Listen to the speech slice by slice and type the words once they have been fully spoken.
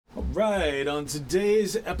Alright, on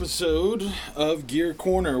today's episode of Gear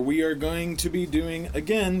Corner, we are going to be doing,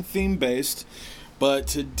 again, theme-based, but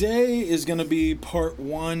today is going to be part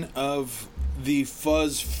one of the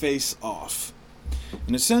fuzz face-off.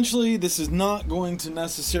 And essentially, this is not going to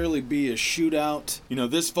necessarily be a shootout. You know,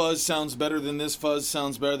 this fuzz sounds better than this fuzz,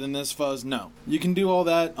 sounds better than this fuzz. No. You can do all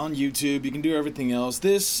that on YouTube. You can do everything else.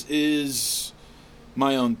 This is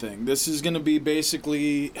my own thing. This is going to be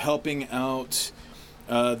basically helping out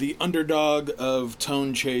the underdog of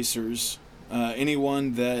tone chasers.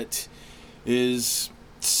 Anyone that is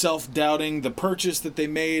self-doubting the purchase that they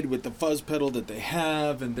made with the fuzz pedal that they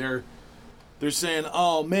have, and they're saying,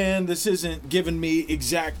 oh man, this isn't giving me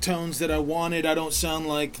exact tones that I wanted. I don't sound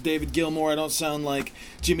like David Gilmour. I don't sound like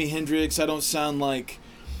Jimi Hendrix. I don't sound like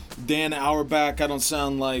Dan Auerbach. I don't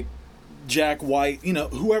sound like Jack White. You know,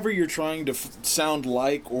 whoever you're trying to sound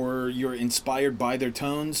like, or you're inspired by their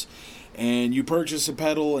tones, and you purchase a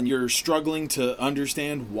pedal and you're struggling to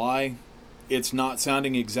understand why it's not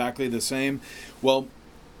sounding exactly the same. Well,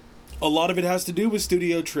 a lot of it has to do with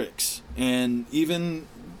studio tricks. And even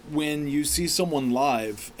when you see someone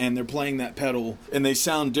live and they're playing that pedal and they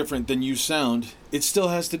sound different than you sound, it still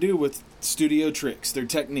has to do with studio tricks, their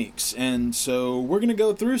techniques. And so we're going to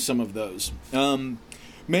go through some of those.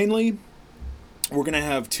 Mainly, we're going to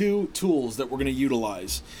have two tools that we're going to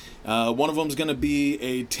utilize. One of them is going to be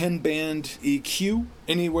a 10-band EQ,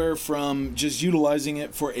 anywhere from just utilizing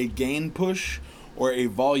it for a gain push or a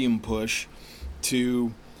volume push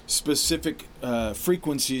to specific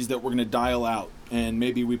frequencies that we're going to dial out. And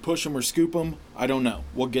maybe we push them or scoop them. I don't know.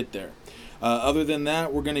 We'll get there. Other than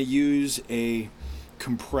that, we're going to use a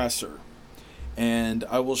compressor. And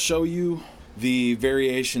I will show you the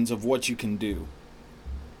variations of what you can do.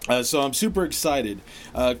 So I'm super excited.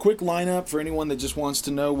 Quick lineup for anyone that just wants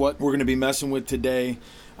to know what we're going to be messing with today.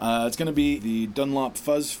 It's going to be the Dunlop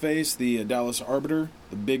Fuzz Face, the Dallas Arbiter,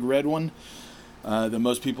 the big red one that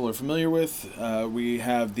most people are familiar with. We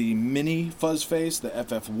have the Mini Fuzz Face, the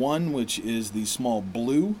FF1, which is the small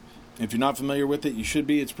blue. If you're not familiar with it, you should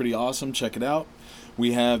be. It's pretty awesome. Check it out.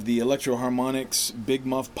 We have the Electro Harmonix Big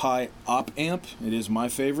Muff Pi Op Amp. It is my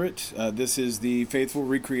favorite. This is the Faithful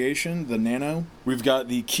Recreation, the Nano. We've got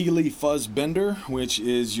the Keeley Fuzz Bender, which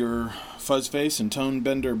is your fuzz face and tone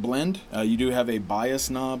bender blend. You do have a bias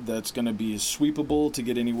knob that's going to be sweepable to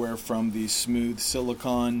get anywhere from the smooth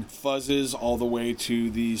silicone fuzzes all the way to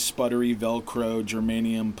the sputtery Velcro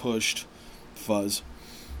germanium pushed fuzz.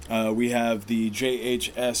 We have the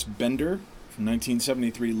JHS Bender from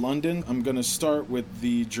 1973 London. I'm going to start with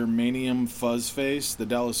the germanium fuzz face, the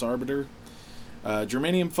Dallas Arbiter.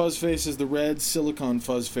 Germanium fuzz face is the red, silicone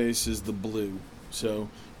fuzz face is the blue. So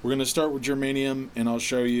we're going to start with germanium, and I'll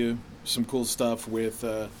show you some cool stuff with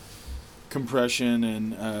compression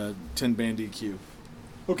and 10-band EQ.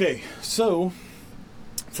 Okay, so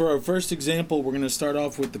for our first example, we're going to start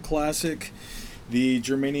off with the classic, the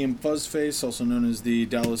germanium fuzz face, also known as the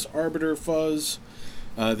Dallas Arbiter fuzz.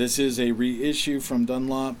 This is a reissue from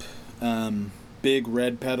Dunlop. Big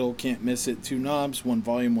red pedal, can't miss it. 2 knobs, 1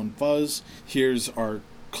 volume, 1 fuzz. Here's our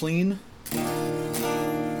clean.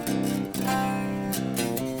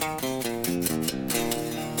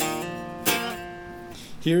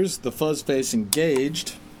 Here's the fuzz face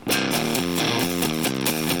engaged.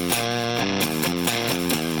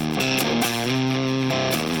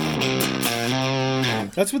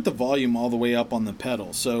 That's with the volume all the way up on the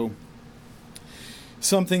pedal. So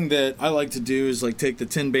something that I like to do is like take the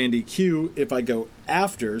 10-band EQ. If I go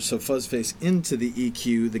after, so fuzz face into the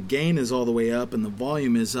EQ, the gain is all the way up and the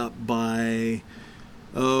volume is up by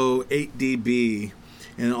 8 dB.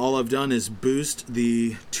 And all I've done is boost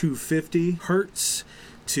the 250 hertz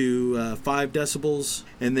to 5 decibels,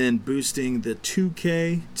 and then boosting the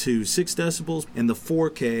 2K to 6 decibels and the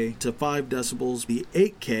 4K to 5 decibels, the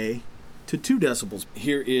 8K to 2 decibels.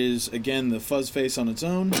 Here is again the fuzz face on its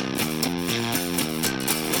own.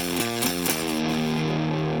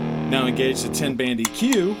 Now engage the 10-band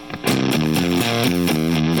EQ.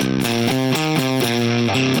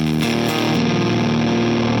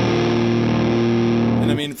 And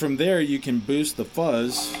I mean, from there you can boost the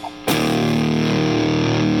fuzz.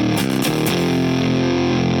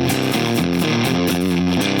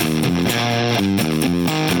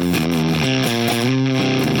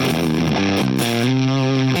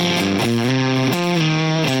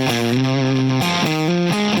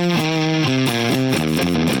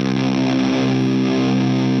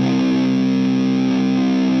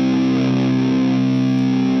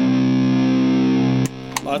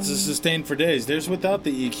 Lots of sustain for days. There's without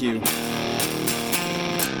the EQ.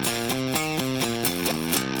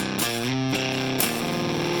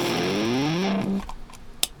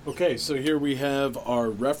 Okay, so here we have our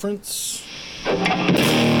reference.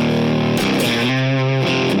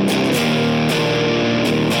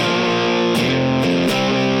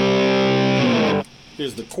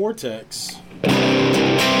 Here's the Cortex.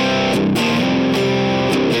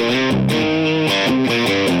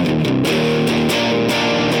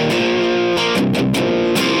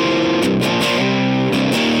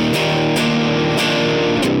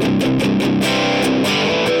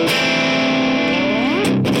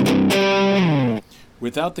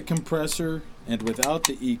 Without the compressor and without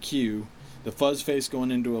the EQ, the fuzz face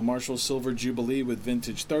going into a Marshall Silver Jubilee with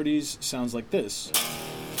vintage 30s sounds like this.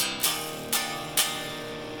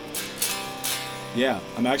 Yeah,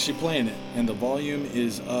 I'm actually playing it, and the volume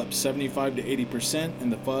is up 75 to 80%,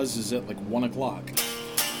 and the fuzz is at like 1 o'clock.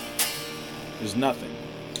 There's nothing.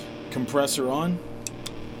 Compressor on.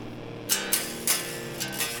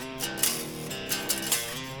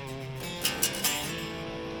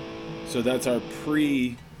 So that's our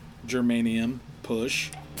pre-germanium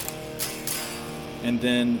push. And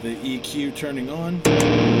then the EQ turning on.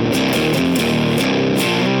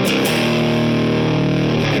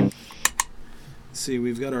 See,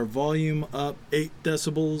 we've got our volume up 8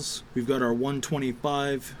 decibels. We've got our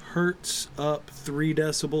 125 hertz up 3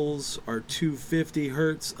 decibels. Our 250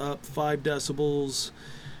 hertz up 5 decibels.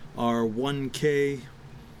 Our 1K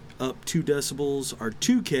up 2 decibels. Our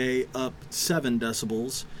 2K up 7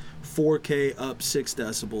 decibels. 4K up 6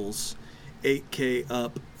 decibels. 8K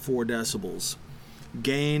up 4 decibels.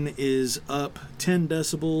 Gain is up 10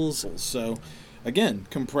 decibels. So, again,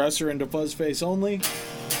 compressor into fuzz face only.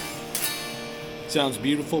 Sounds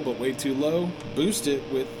beautiful, but way too low. Boost it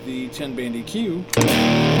with the 10-band EQ.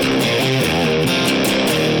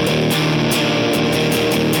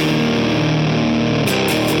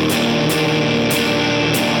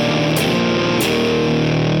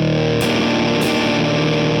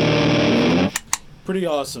 Pretty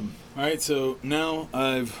awesome. Alright, so now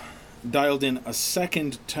I've dialed in a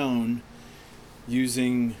second tone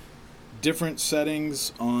using different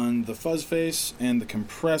settings on the fuzz face and the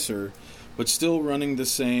compressor, but still running the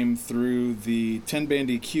same through the 10-band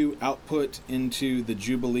EQ output into the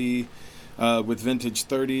Jubilee with vintage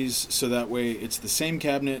 30s, so that way it's the same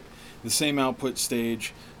cabinet, the same output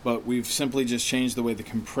stage, but we've simply just changed the way the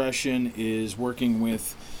compression is working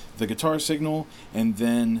with the guitar signal, and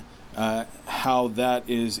then how that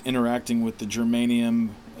is interacting with the germanium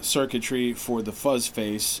circuitry for the fuzz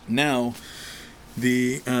face. Now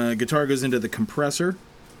the guitar goes into the compressor.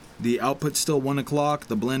 The output's still 1 o'clock.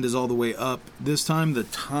 The blend is all the way up. This time the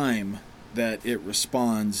time that it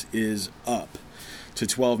responds is up to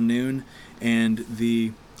 12 noon, and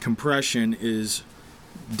the compression is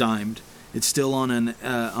dimed. It's still on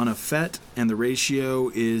a FET, and the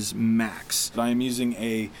ratio is max. I am using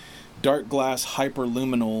a Darkglass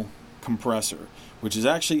Hyperluminal compressor, which is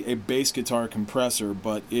actually a bass guitar compressor,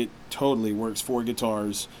 but it totally works for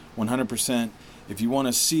guitars 100%. If you want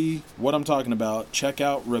to see what I'm talking about, check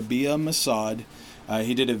out Rabia Masad.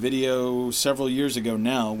 He did a video several years ago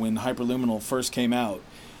now when Hyperluminal first came out,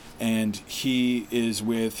 and he is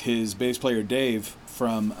with his bass player Dave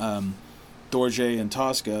from Dorje and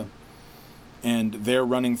Tosca, and they're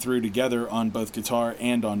running through together on both guitar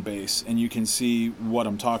and on bass, and you can see what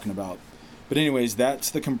I'm talking about. But anyways, that's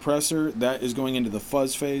the compressor. That is going into the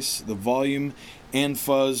fuzz face. The volume and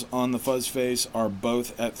fuzz on the fuzz face are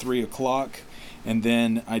both at 3 o'clock. And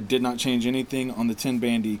then I did not change anything on the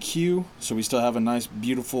 10-band EQ, so we still have a nice,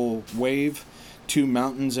 beautiful wave. 2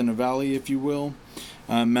 mountains and a valley, if you will.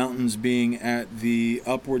 Mountains being at the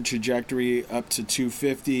upward trajectory up to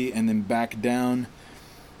 250 and then back down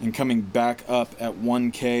and coming back up at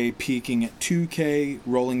 1K, peaking at 2K,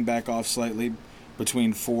 rolling back off slightly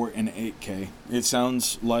between 4 and 8K. It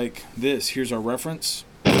sounds like this. Here's our reference.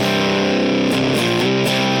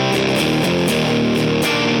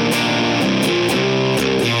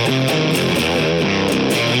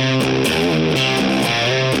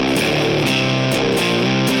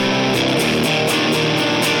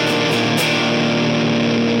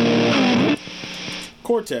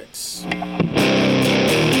 Cortex.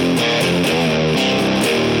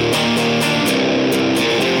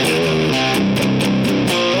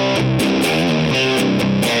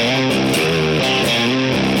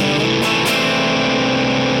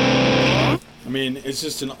 It's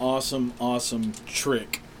just an awesome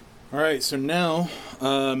trick. Alright, so now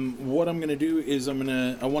what I'm going to do is I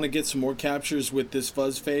want to get some more captures with this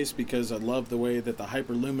fuzz face, because I love the way that the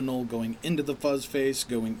Hyperluminal going into the fuzz face,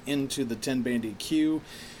 going into the 10-band EQ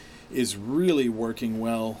is really working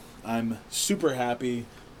well. I'm super happy.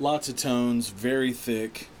 Lots of tones, very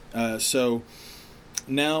thick. So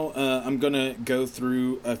Now I'm going to go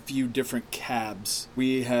through a few different cabs.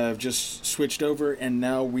 We have just switched over, and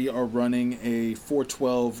now we are running a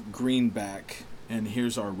 412 greenback. And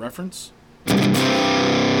here's our reference.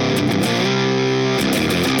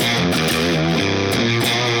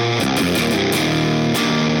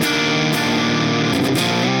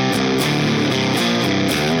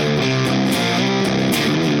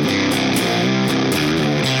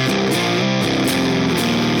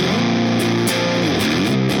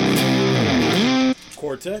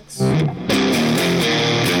 Cortex. I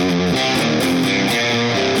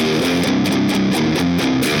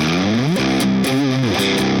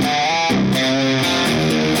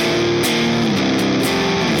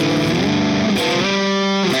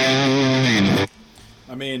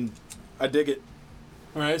mean, I dig it.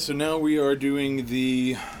 Alright, so now we are doing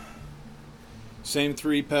the same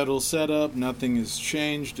 3-pedal setup. Nothing has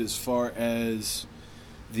changed as far as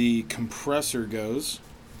the compressor goes.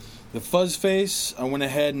 The fuzz face, I went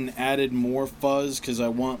ahead and added more fuzz because I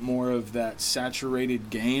want more of that saturated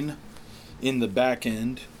gain in the back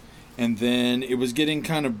end. And then it was getting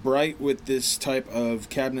kind of bright with this type of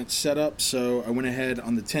cabinet setup, so I went ahead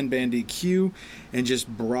on the 10-band EQ and just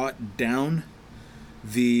brought down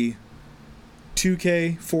the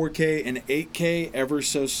 2K, 4K, and 8K ever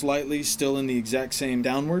so slightly, still in the exact same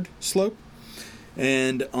downward slope.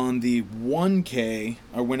 And on the 1K,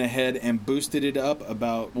 I went ahead and boosted it up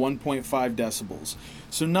about 1.5 decibels.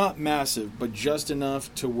 So not massive, but just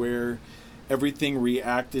enough to where everything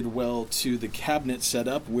reacted well to the cabinet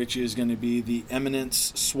setup, which is going to be the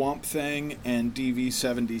Eminence Swamp Thing and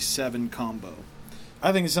DV77 combo.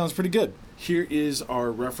 I think it sounds pretty good. Here is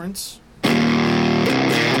our reference.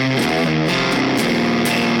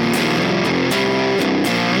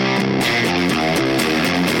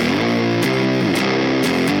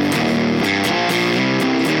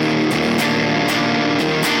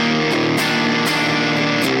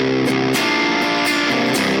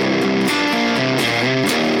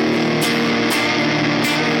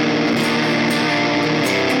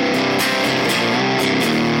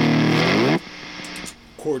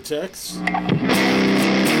 Cortex.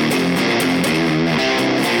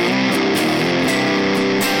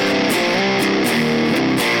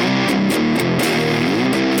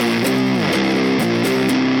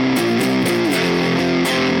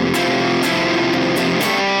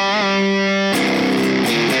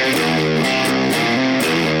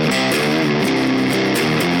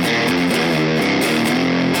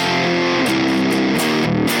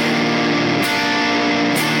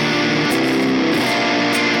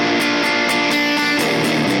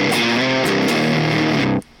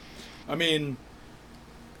 I mean,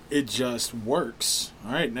 it just works.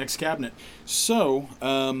 All right, next cabinet. So,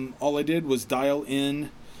 all I did was dial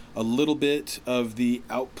in a little bit of the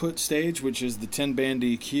output stage, which is the 10-band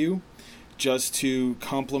EQ, just to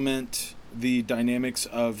complement the dynamics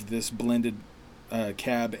of this blended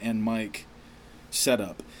cab and mic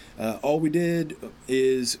setup. All we did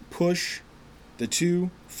is push the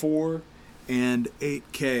 2, 4, and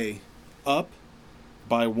 8K up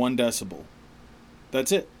by 1 decibel.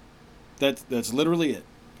 That's it. That's literally it.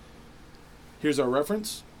 Here's our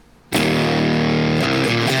reference.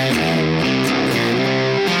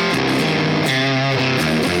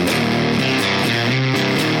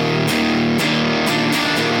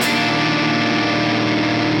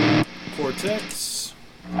 Cortex.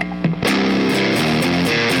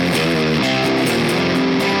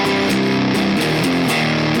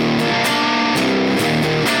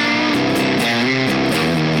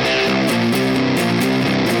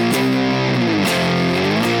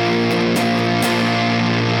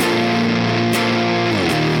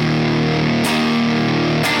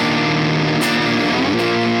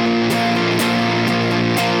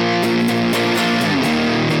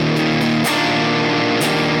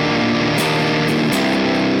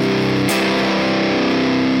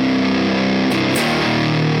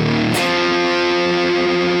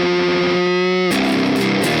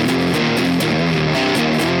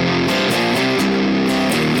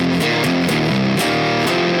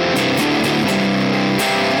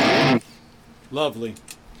 Lovely.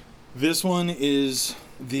 This one is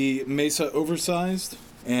the Mesa Oversized,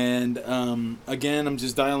 and again, I'm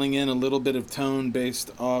just dialing in a little bit of tone based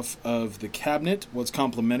off of the cabinet, what's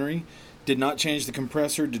complementary. Did not change the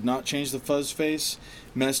compressor, did not change the fuzz face,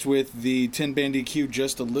 messed with the 10-band EQ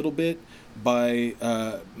just a little bit by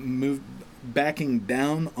backing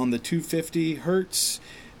down on the 250 hertz,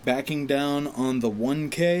 backing down on the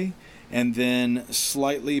 1K, and then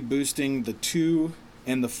slightly boosting the 2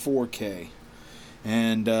 and the 4K.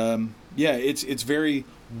 And yeah, it's very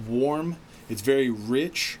warm, it's very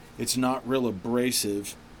rich, It's not real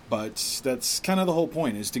abrasive, but that's kind of the whole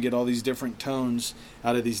point, is to get all these different tones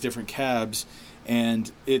out of these different cabs.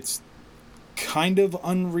 And it's kind of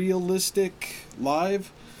unrealistic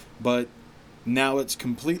live, but now it's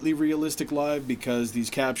completely realistic live because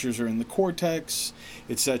these captures are in the Cortex,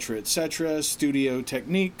 etc., etc., studio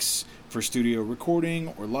techniques for studio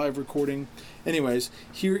recording or live recording. Anyways,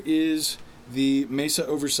 here is the Mesa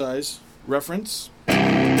Oversize reference.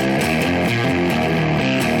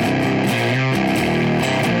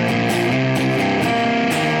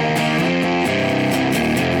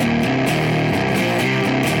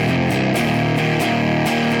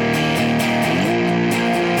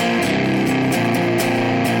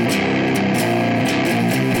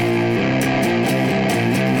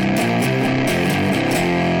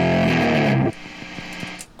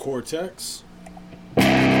 Cortex.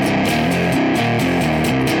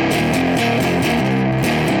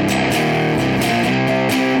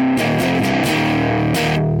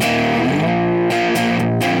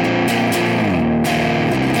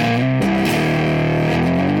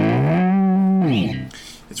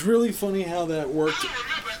 It's really funny how that worked.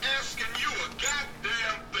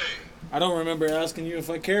 I don't remember asking you if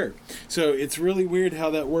I cared. So it's really weird how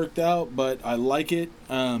that worked out, but I like it.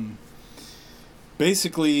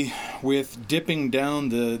 Basically, with dipping down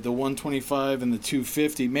the 125 and the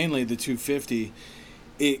 250, mainly the 250,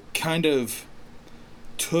 it kind of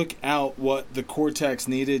took out what the Cortex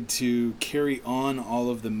needed to carry on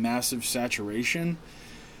all of the massive saturation.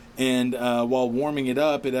 And while warming it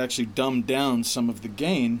up, it actually dumbed down some of the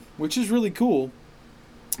gain, which is really cool.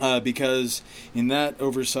 Because in that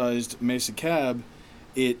oversized Mesa cab,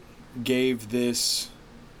 it gave this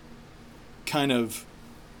kind of,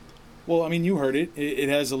 well, I mean, you heard it. It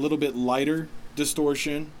has a little bit lighter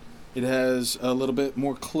distortion. It has a little bit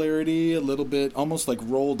more clarity, a little bit almost like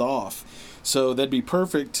rolled off. So that'd be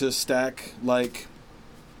perfect to stack like,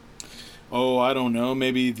 oh, I don't know,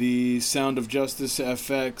 maybe the Sound of Justice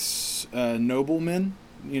FX Nobleman,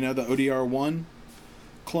 the ODR1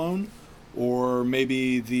 clone, or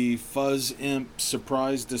maybe the Fuzz Imp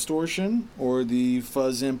Surprise Distortion, or the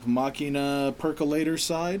Fuzz Imp Machina Percolator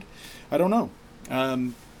side. I don't know.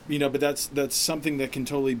 But that's something that can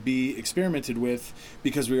totally be experimented with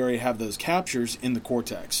because we already have those captures in the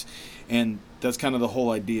Cortex. And that's kind of the whole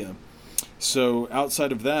idea. So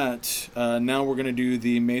outside of that, now we're going to do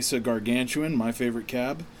the Mesa Gargantuan, my favorite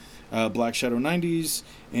cab, Black Shadow 90s,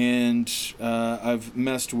 and I've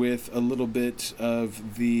messed with a little bit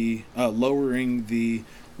of the lowering the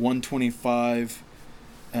 125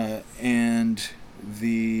 and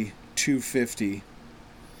the 250.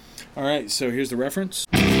 All right, so here's the reference.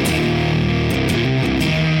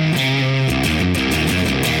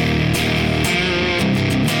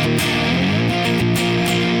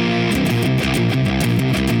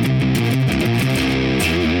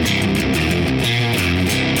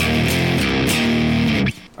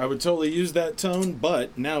 I would totally use that tone,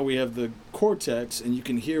 but now we have the Cortex, and you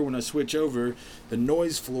can hear when I switch over, the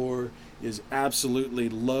noise floor is absolutely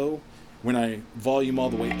low. When I volume all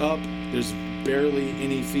the way up, there's barely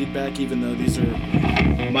any feedback, even though these are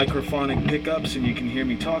microphonic pickups and you can hear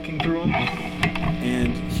me talking through them.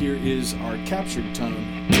 And here is our captured tone.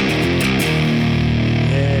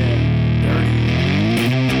 Yeah, dirty.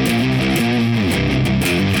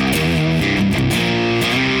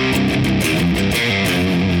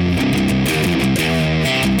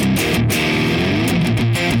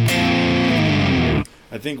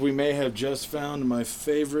 I think we may have just found my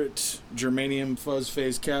favorite germanium fuzz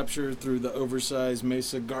phase capture through the oversized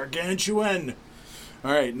Mesa Gargantuan.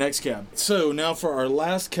 All right, next cab. So now for our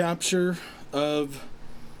last capture of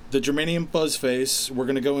the germanium fuzz face, we're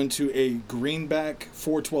going to go into a greenback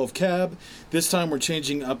 412 cab. This time we're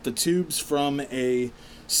changing up the tubes from a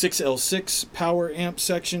 6L6 power amp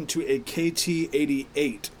section to a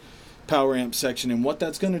KT88 power amp section. And what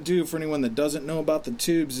that's going to do for anyone that doesn't know about the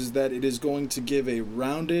tubes is that it is going to give a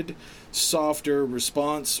rounded, softer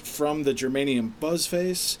response from the germanium fuzz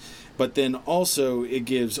face, but then also it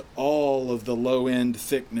gives all of the low end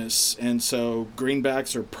thickness. And so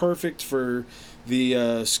greenbacks are perfect for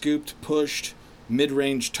the scooped, pushed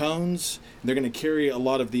mid-range tones. They're going to carry a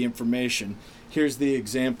lot of the information. Here's the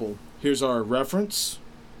example. Here's our reference.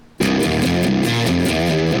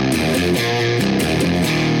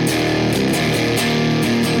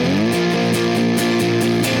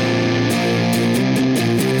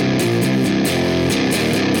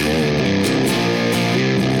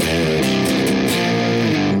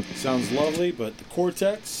 Sounds lovely, but the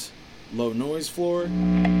Cortex, low noise floor.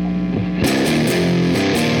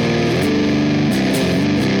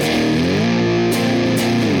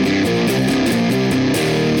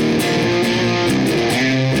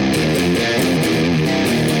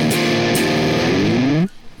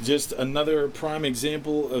 just another prime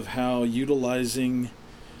example of how utilizing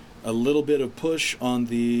a little bit of push on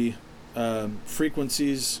the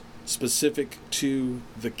frequencies specific to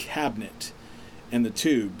the cabinet and the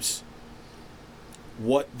tubes,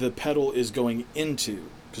 what the pedal is going into.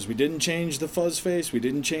 Because we didn't change the fuzz face, we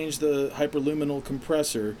didn't change the hyperluminal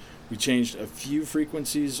compressor, we changed a few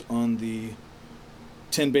frequencies on the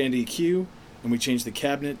 10-band EQ, and we changed the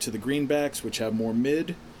cabinet to the greenbacks, which have more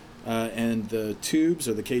mid, and the tubes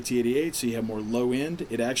are the KT88, so you have more low end.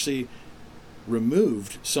 It actually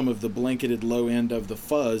removed some of the blanketed low end of the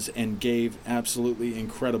fuzz and gave absolutely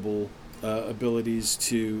incredible abilities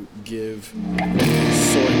to give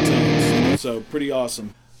soaring tones. So pretty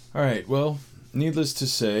awesome. All right, well, needless to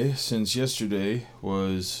say, since yesterday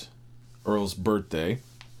was Earl's birthday,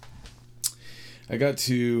 I got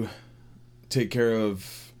to take care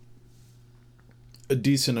of a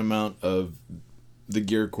decent amount of the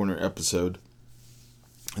Gear Corner episode.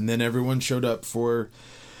 And then everyone showed up for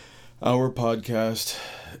our podcast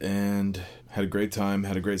and had a great time,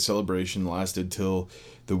 had a great celebration, lasted till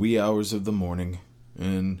the wee hours of the morning.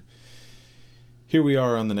 And here we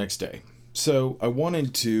are on the next day. So I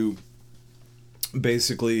wanted to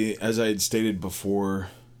basically, as I had stated before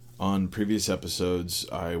on previous episodes,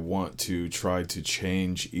 I want to try to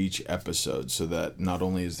change each episode so that not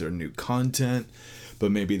only is there new content,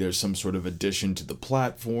 but maybe there's some sort of addition to the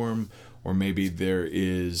platform, or maybe there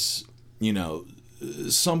is,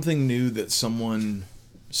 something new that someone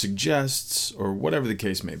suggests, or whatever the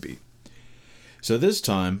case may be. So this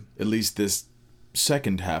time, at least this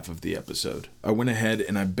second half of the episode, I went ahead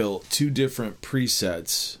and I built 2 different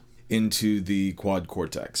presets into the Quad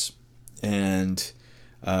Cortex. And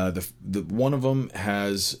the one of them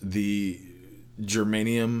has the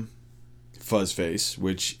germanium fuzz face,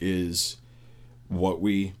 which is what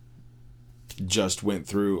we just went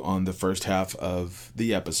through on the first half of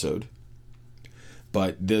the episode.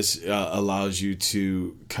 But this allows you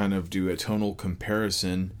to kind of do a tonal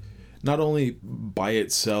comparison, not only by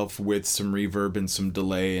itself with some reverb and some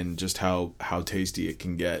delay and just how tasty it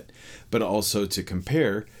can get, but also to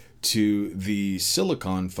compare to the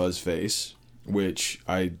silicon fuzz face, which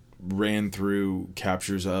I ran through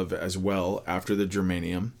captures of as well after the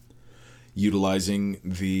germanium, utilizing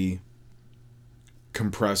the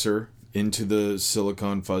compressor into the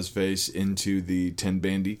silicon fuzz face into the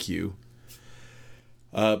 10-band EQ.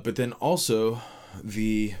 But then also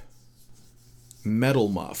the metal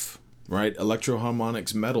muff, right?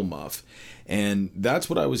 Electro-Harmonix metal muff. And that's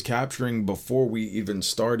what I was capturing before we even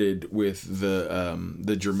started with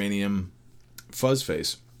the germanium fuzz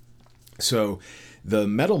face. So the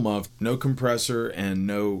metal muff, no compressor and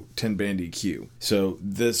no 10-band EQ. So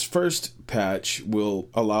this first patch will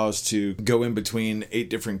allow us to go in between 8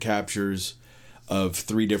 different captures of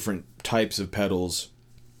 3 different types of pedals,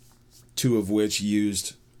 2 of which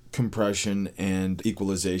used compression and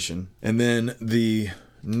equalization. And then the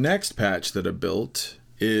next patch that I built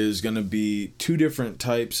is going to be 2 different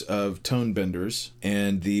types of tone benders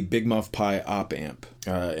and the Big Muff Pi op amp.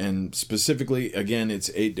 And specifically, again,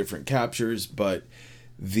 it's 8 different captures, but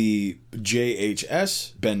the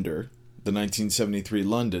JHS bender, the 1973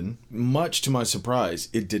 London, much to my surprise,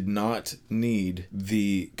 it did not need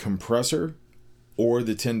the compressor or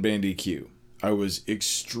the 10-band EQ. I was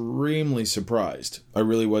extremely surprised. I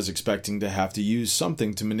really was expecting to have to use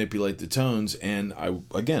something to manipulate the tones, and I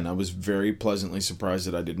was very pleasantly surprised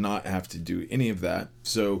that I did not have to do any of that.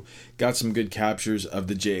 So, got some good captures of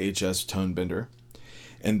the JHS tone bender.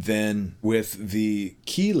 And then with the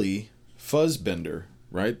Keeley fuzz bender,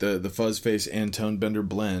 right, the fuzz face and tone bender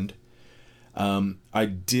blend, I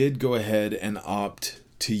did go ahead and opt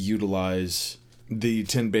to utilize the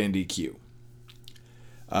 10-band EQ.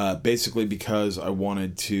 Basically because I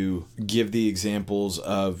wanted to give the examples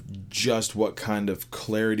of just what kind of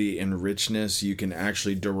clarity and richness you can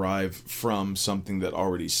actually derive from something that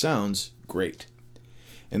already sounds great.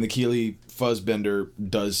 And the Keeley Fuzzbender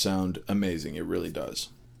does sound amazing. It really does.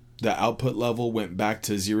 The output level went back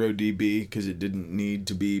to 0 dB because it didn't need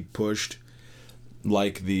to be pushed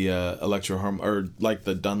like the like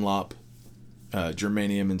the Dunlop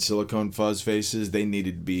germanium and silicone fuzz faces. They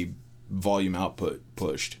needed to be volume output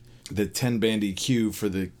pushed. The 10-band EQ for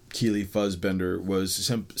the Keeley Fuzzbender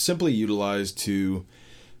was simply utilized to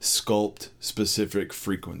sculpt specific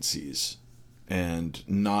frequencies and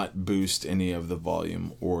not boost any of the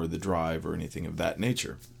volume or the drive or anything of that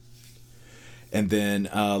nature. And then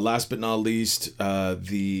last but not least,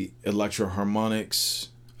 the Electro-Harmonix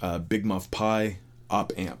Big Muff Pi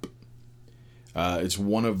op amp. It's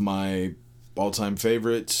one of my all-time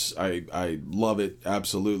favorites. I love it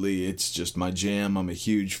absolutely. It's just my jam. I'm a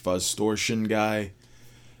huge Fuzzstortion guy.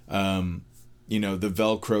 The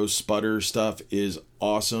Velcro sputter stuff is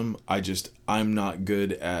awesome. I'm not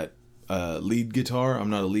good at lead guitar. I'm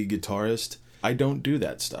not a lead guitarist. I don't do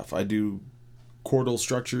that stuff. I do chordal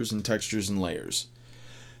structures and textures and layers.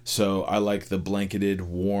 So I like the blanketed,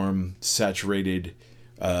 warm, saturated,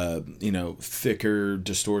 thicker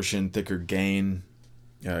distortion, thicker gain,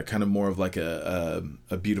 kind of more of like a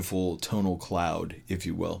beautiful tonal cloud, if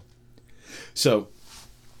you will. So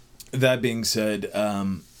that being said,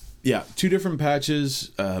 two different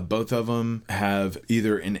patches. Both of them have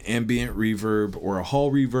either an ambient reverb or a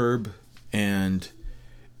hall reverb, and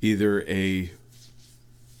either a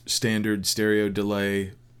standard stereo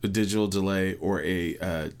delay, a digital delay, or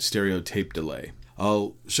a stereo tape delay.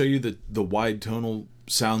 I'll show you the wide tonal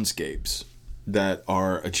soundscapes that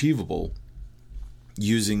are achievable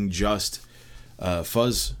using just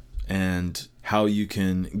fuzz, and how you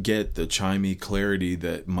can get the chimey clarity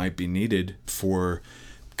that might be needed for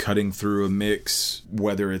cutting through a mix,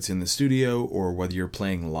 whether it's in the studio or whether you're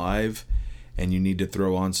playing live and you need to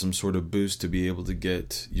throw on some sort of boost to be able to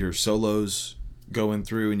get your solos going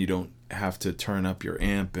through, and you don't have to turn up your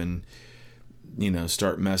amp and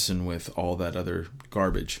start messing with all that other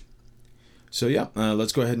garbage. So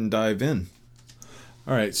let's go ahead and dive in.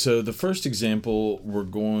 All right, so the first example we're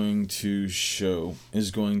going to show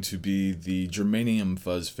is going to be the Germanium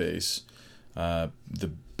fuzz face,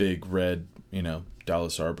 the big red,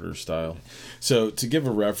 Dallas Arbiter style. So to give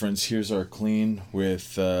a reference, here's our clean with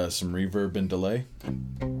some reverb and delay.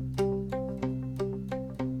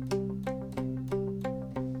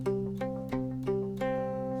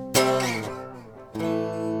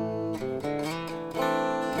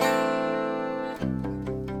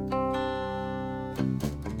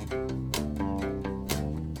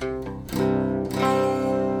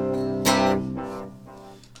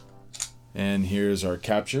 And here's our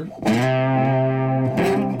capture.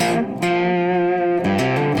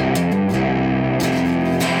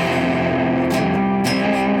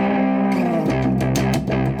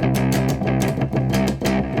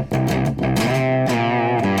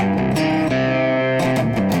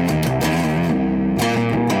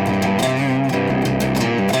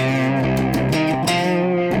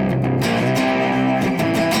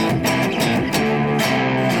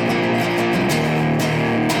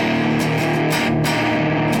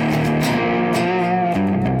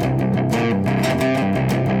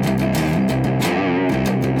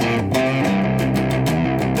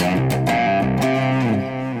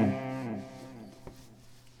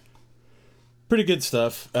 Pretty good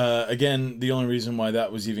stuff. Again, the only reason why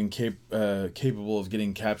that was even capable of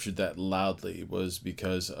getting captured that loudly was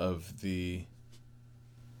because of the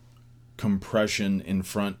compression in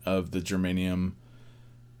front of the Germanium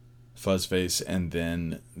fuzz face and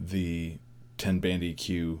then the 10-band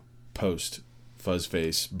EQ post fuzz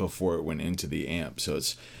face before it went into the amp. So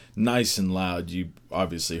it's nice and loud. You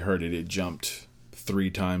obviously heard it. It jumped 3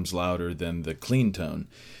 times louder than the clean tone.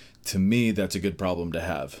 To me, that's a good problem to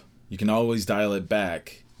have. You can always dial it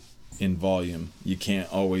back in volume. You can't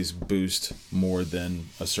always boost more than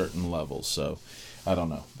a certain level. So, I don't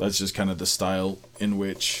know. That's just kind of the style in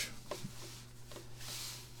which...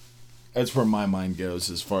 that's where my mind goes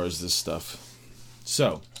as far as this stuff.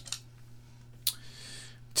 So,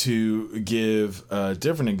 to give a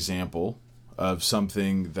different example of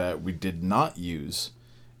something that we did not use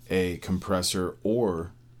a compressor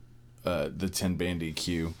or the 10-band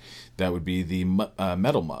EQ, that would be the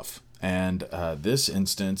Metal Muff. And this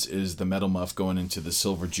instance is the Metal Muff going into the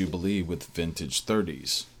Silver Jubilee with Vintage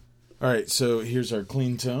 30s. All right, so here's our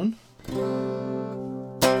clean tone.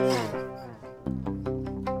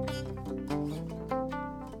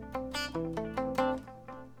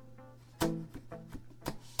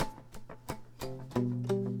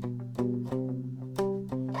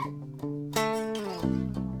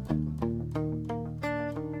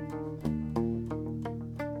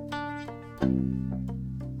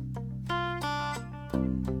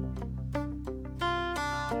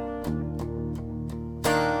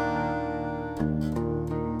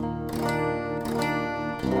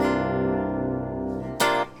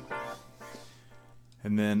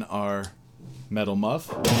 And then our Metal Muff.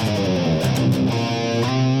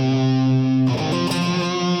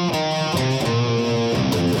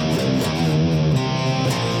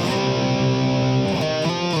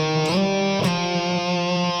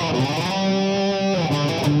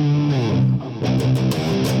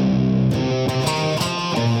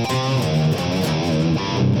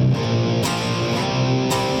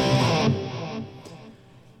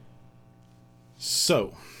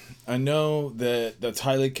 So, I know that that's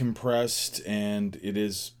highly compressed and it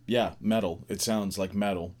is, metal. It sounds like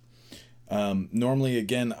metal. Normally,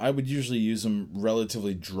 again, I would usually use them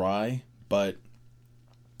relatively dry, but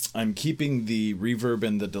I'm keeping the reverb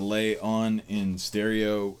and the delay on in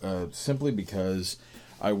stereo simply because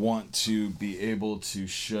I want to be able to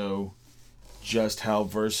show just how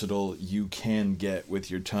versatile you can get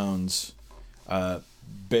with your tones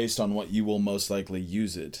based on what you will most likely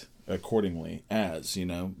use it accordingly as.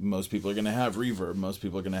 Most people are going to have reverb, most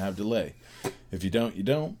people are going to have delay. If you don't, you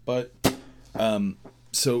don't. But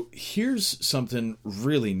so here's something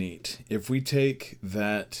really neat. If we take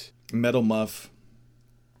that metal muff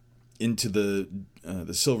into the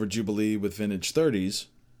Silver Jubilee with Vintage 30s,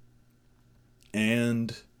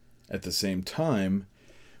 and at the same time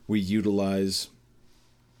we utilize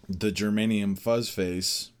the Germanium fuzz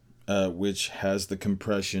face, which has the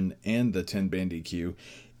compression and the 10-band EQ,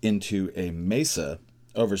 into a Mesa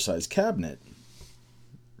oversized cabinet,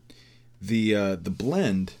 the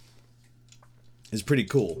blend is pretty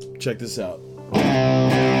cool. Check this out.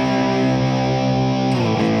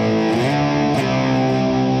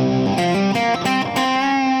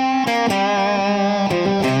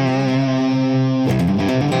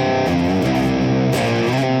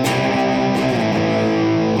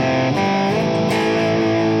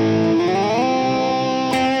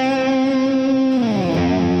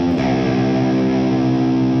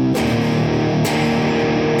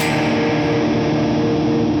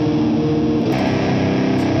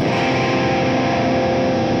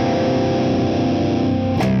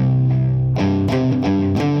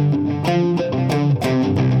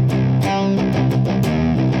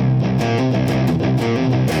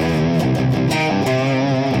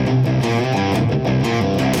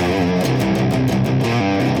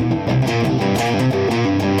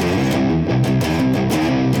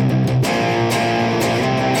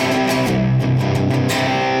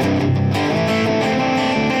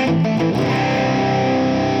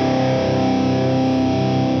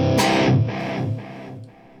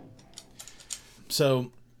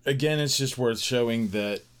 So, again, it's just worth showing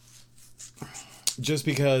that just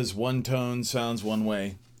because one tone sounds one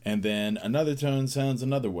way and then another tone sounds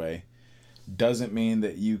another way doesn't mean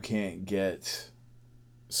that you can't get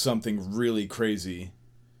something really crazy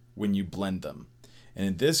when you blend them. And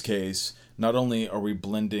in this case, not only are we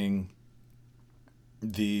blending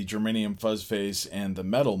the Germanium fuzz face and the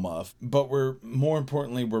metal muff, but we're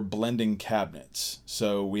blending cabinets.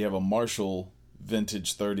 So we have a Marshall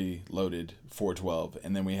Vintage 30 loaded 412,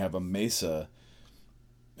 and then we have a Mesa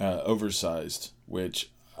oversized, which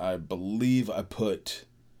I believe I put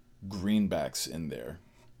greenbacks in there.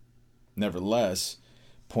 Nevertheless,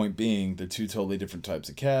 point being, they're two totally different types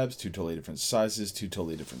of cabs, two totally different sizes, two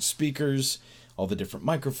totally different speakers, all the different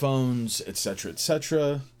microphones, etc.,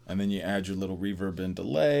 etc. And then you add your little reverb and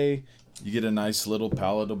delay. You get a nice little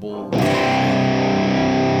palatable.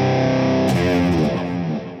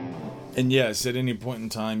 And yes, at any point in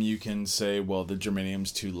time, you can say, well, the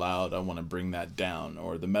Germanium's too loud, I want to bring that down.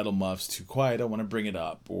 Or the metal muff's too quiet, I want to bring it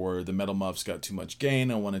up. Or the metal muff's got too much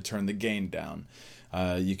gain, I want to turn the gain down.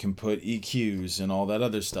 You can put EQs and all that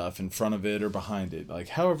other stuff in front of it or behind it, like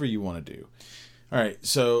however you want to do. All right,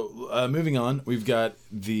 so moving on, we've got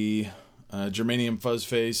the Germanium fuzz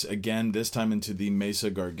face, again, this time into the Mesa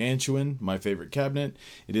Gargantuan, my favorite cabinet.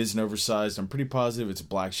 It is an oversized, I'm pretty positive it's a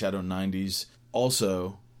Black Shadow 90s.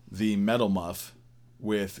 Also, the metal muff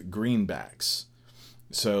with greenbacks.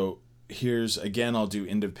 So here's, again, I'll do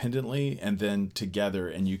independently and then together,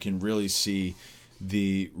 and you can really see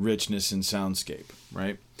the richness in soundscape,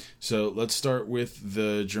 right? So let's start with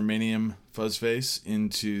the Germanium fuzz face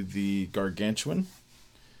into the Gargantuan.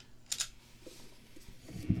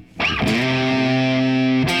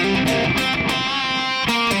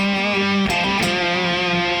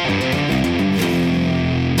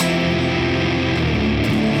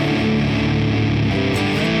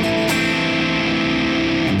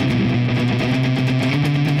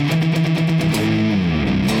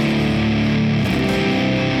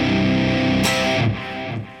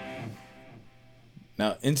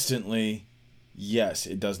 Now, instantly, yes,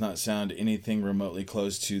 it does not sound anything remotely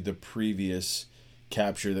close to the previous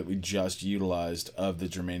capture that we just utilized of the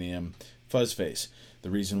Germanium fuzz face. The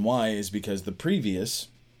reason why is because the previous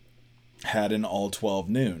had an all 12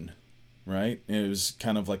 noon, right? It was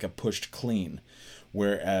kind of like a pushed clean,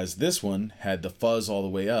 whereas this one had the fuzz all the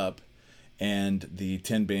way up and the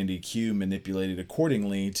 10-band EQ manipulated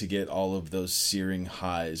accordingly to get all of those searing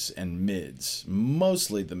highs and mids.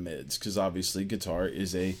 Mostly the mids, because obviously guitar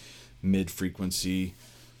is a mid-frequency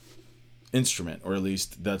instrument, or at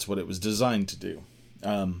least that's what it was designed to do.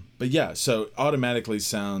 But yeah, so automatically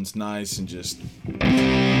sounds nice and just...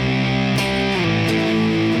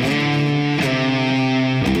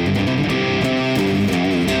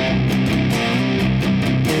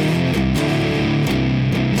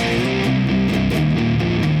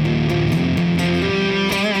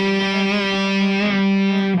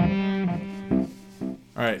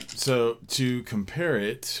 So to compare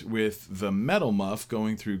it with the Metal Muff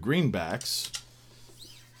going through greenbacks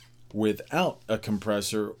without a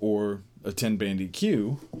compressor or a 10-band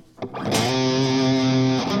EQ,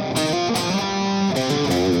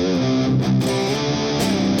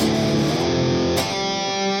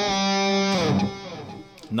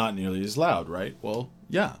 not nearly as loud, right? Well,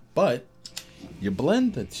 yeah, but you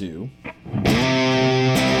blend the two.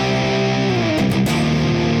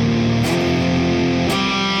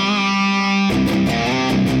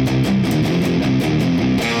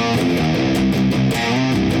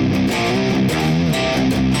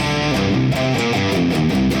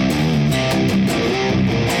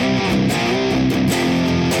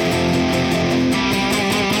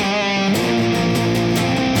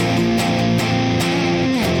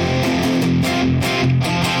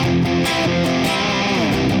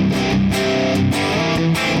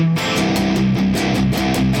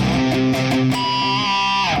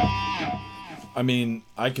 I mean,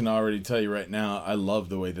 I can already tell you right now, I love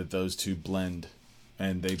the way that those two blend,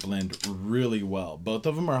 and they blend really well. Both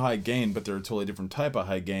of them are high gain, but they're a totally different type of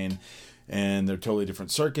high gain, and they're totally different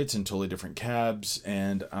circuits and totally different cabs,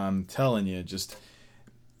 and I'm telling you, just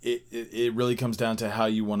it really comes down to how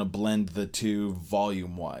you want to blend the two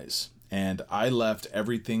volume-wise. And I left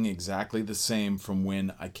everything exactly the same from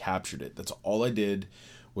when I captured it. That's all I did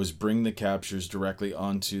was bring the captures directly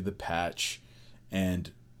onto the patch and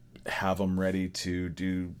have them ready to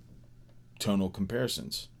do tonal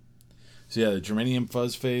comparisons. So yeah, the Germanium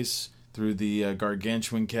fuzz face through the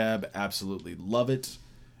Gargantuan cab, absolutely love it.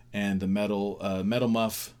 And the Metal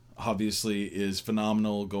Muff obviously is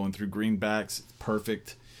phenomenal, going through greenbacks. It's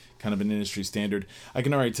perfect, kind of an industry standard. I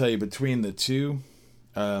can already tell you between the two,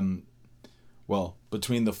 between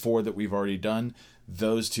the four that we've already done,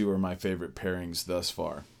 those two are my favorite pairings thus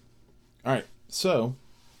far. All right, so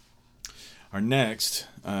our next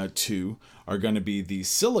two are going to be the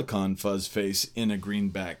Silicon fuzz face in a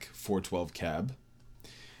greenback 412 cab.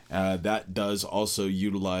 That does also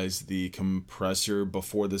utilize the compressor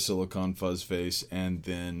before the Silicon fuzz face and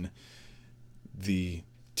then the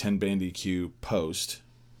 10-band EQ post,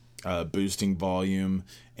 boosting volume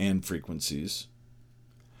and frequencies.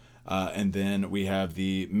 And then we have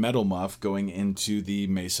the Metal Muff going into the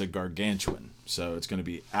Mesa Gargantuan. So it's going to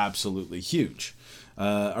be absolutely huge.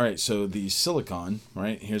 All right, so the Silicon,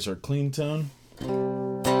 right? Here's our clean tone.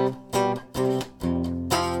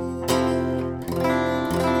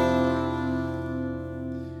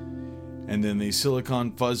 And then the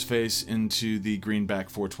Silicon fuzz face into the greenback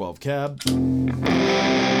 412 cab.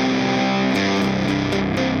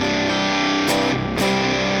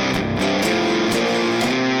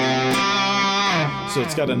 So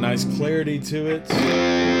it's got a nice clarity to it,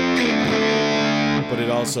 but it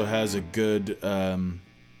also has a good,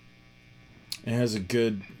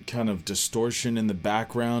 kind of distortion in the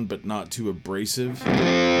background, but not too abrasive.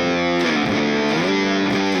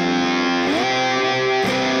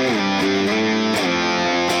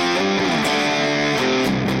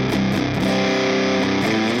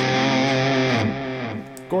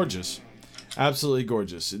 Gorgeous. Absolutely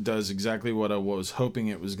gorgeous. It does exactly what I was hoping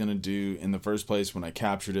it was going to do in the first place when I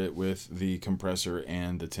captured it with the compressor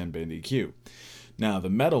and the 10-band EQ. Now, the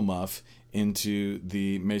Metal Muff into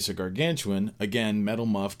the Mesa Gargantuan, again, Metal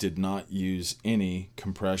Muff did not use any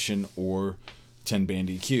compression or 10-band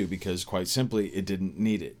EQ because, quite simply, it didn't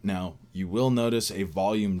need it. Now, you will notice a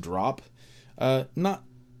volume drop. Not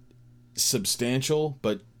substantial,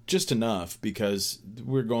 but just enough because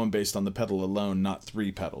we're going based on the pedal alone, not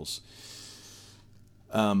three pedals.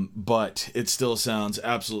 But it still sounds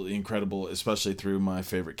absolutely incredible, especially through my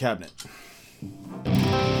favorite cabinet.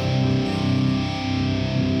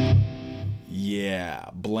 Yeah,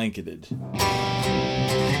 blanketed.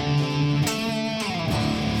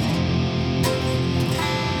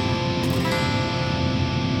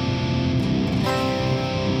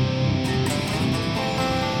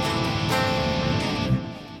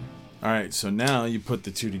 All right, so now you put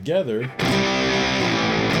the two together.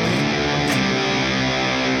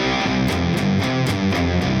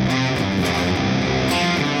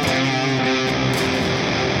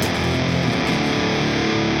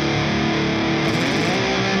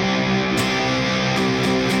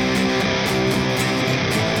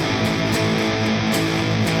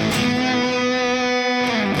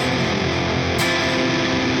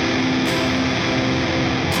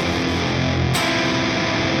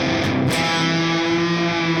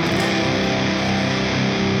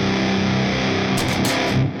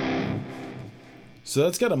 So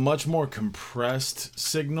that's got a much more compressed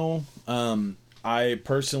signal. I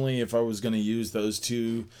personally, if I was going to use those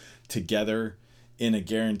two together in a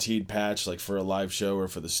guaranteed patch, like for a live show or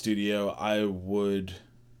for the studio, I would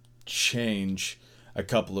change a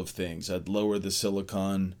couple of things. I'd lower the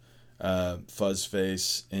silicon fuzz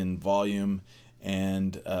face in volume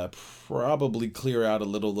and probably clear out a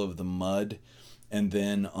little of the mud. And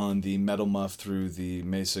then on the metal muff through the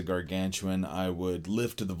Mesa Gargantuan, I would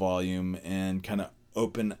lift the volume and kind of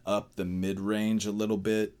open up the mid-range a little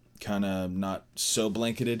bit, kind of not so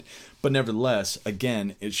blanketed. But nevertheless,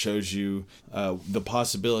 again, it shows you the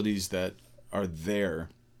possibilities that are there,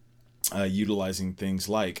 utilizing things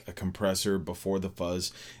like a compressor before the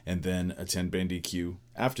fuzz and then a 10-band EQ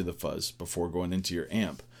after the fuzz before going into your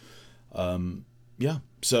amp.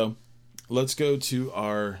 So let's go to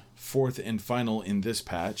our fourth and final in this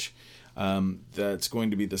patch. That's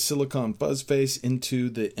going to be the Silicon Fuzz Face into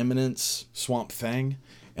the Eminence Swamp Thang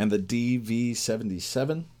and the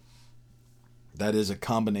DV77. That is a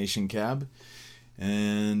combination cab.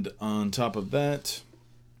 And on top of that,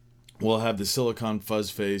 we'll have the Silicon Fuzz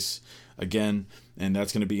Face again, and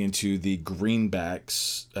that's going to be into the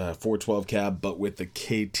Greenbacks 412 cab, but with the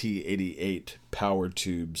KT88 power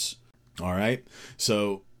tubes. All right,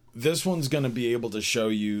 so this one's going to be able to show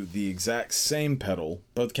you the exact same pedal.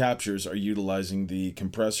 Both captures are utilizing the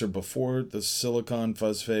compressor before the Silicon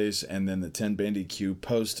Fuzz Face and then the 10-band EQ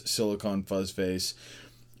post Silicon Fuzz Face,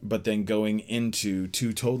 but then going into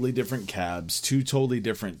two totally different cabs, two totally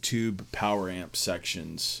different tube power amp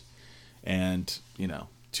sections, and,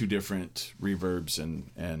 two different reverbs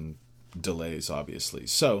and delays, obviously.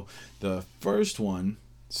 So the first one,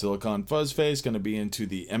 Silicon Fuzz Face, going to be into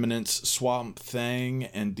the Eminence Swamp Thang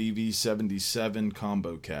and DV77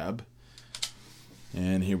 combo cab.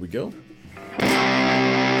 And here we go.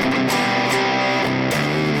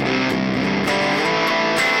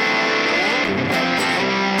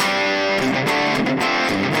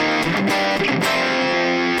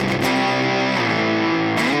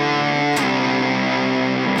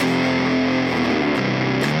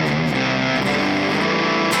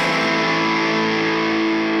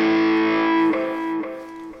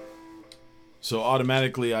 So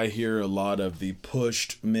automatically I hear a lot of the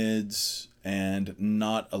pushed mids and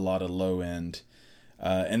not a lot of low end.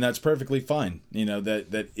 And that's perfectly fine.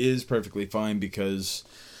 That is perfectly fine, because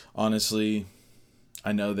honestly,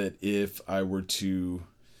 I know that if I were to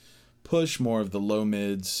push more of the low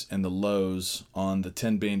mids and the lows on the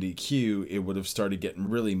 10-band EQ, it would have started getting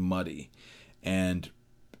really muddy. And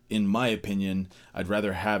in my opinion, I'd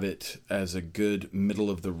rather have it as a good middle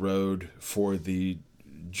of the road for the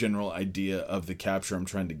general idea of the capture I'm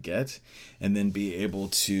trying to get, and then be able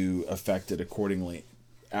to affect it accordingly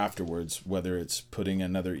afterwards, whether it's putting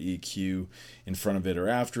another EQ in front of it or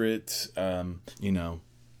after it,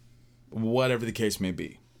 whatever the case may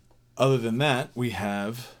be. Other than that, we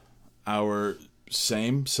have our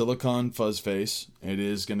same Silicon Fuzz Face. It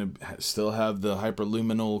is going to still have the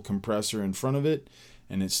hyperluminal compressor in front of it,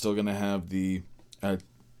 and it's still going to have the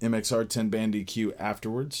MXR 10-band EQ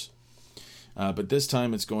afterwards. But this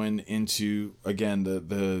time it's going into, again,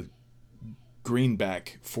 the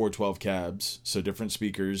Greenback 412 cabs, so different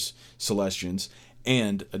speakers, Celestions,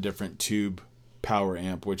 and a different tube power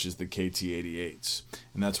amp, which is the KT88s.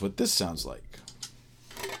 And that's what this sounds like.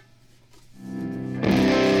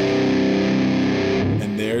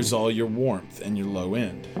 And there's all your warmth and your low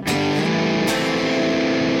end.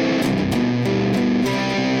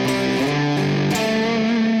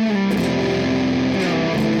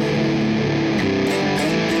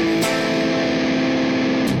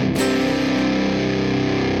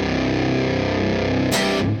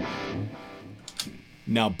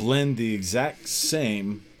 Now blend the exact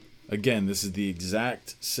same, again, this is the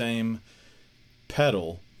exact same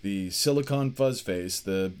pedal, the Silicon Fuzz Face,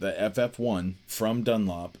 the FF1 from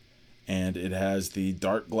Dunlop, and it has the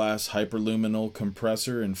dark glass hyperluminal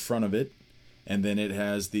compressor in front of it, and then it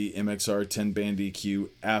has the MXR 10-band EQ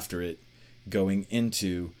after it, going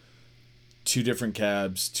into two different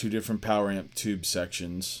cabs, two different power amp tube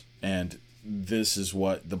sections, and this is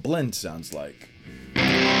what the blend sounds like.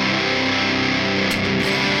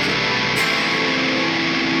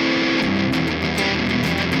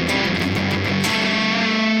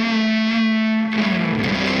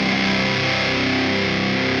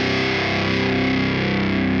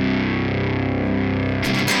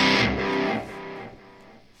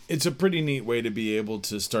 It's a pretty neat way to be able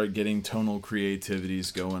to start getting tonal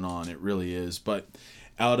creativities going on. It really is. But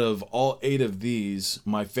out of all 8 of these,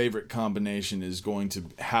 my favorite combination is going to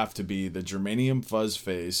have to be the Germanium Fuzz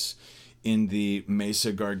Face in the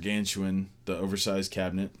Mesa Gargantuan, the oversized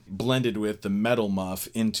cabinet, blended with the metal muff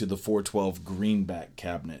into the 412 Greenback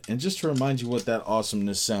cabinet. And just to remind you what that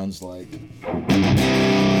awesomeness sounds like.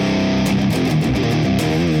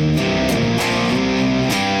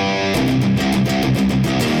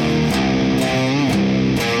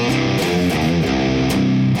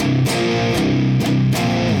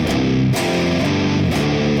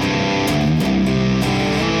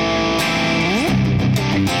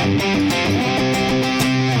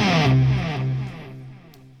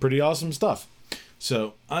 Pretty awesome stuff.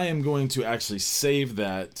 So I am going to actually save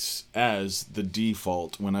that as the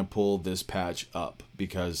default when I pull this patch up,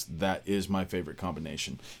 because that is my favorite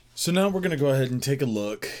combination. So now we're going to go ahead and take a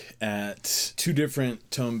look at two different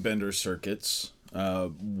tone bender circuits.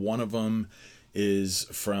 One of them is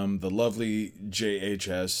from the lovely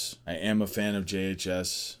JHS. I am a fan of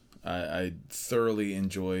JHS. I thoroughly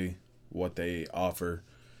enjoy what they offer,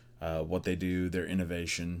 what they do, their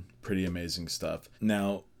innovation. Pretty amazing stuff.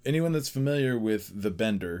 Now, anyone that's familiar with the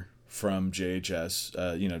bender from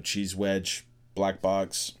JHS, cheese wedge, black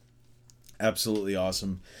box, absolutely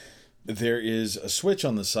awesome. There is a switch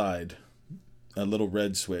on the side, a little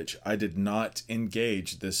red switch. I did not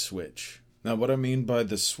engage this switch. Now, what I mean by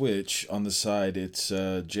the switch on the side, it's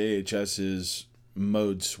JHS's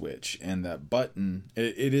mode switch, and that button,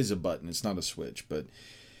 it is a button, it's not a switch, but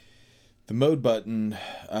the mode button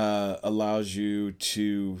allows you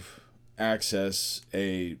to access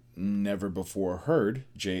a never before heard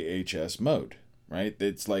JHS mode, right?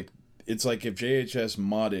 It's like if JHS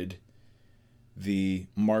modded the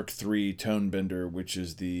Mark III tone bender, which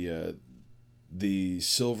is the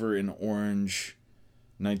silver and orange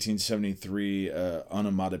 1973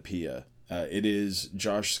 onomatopoeia. It is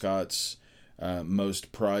Josh Scott's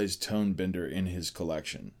most prized tone bender in his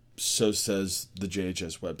collection. So says the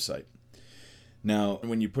JHS website. Now,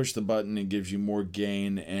 when you push the button, it gives you more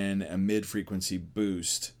gain and a mid-frequency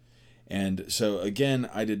boost. And so, again,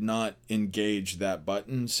 I did not engage that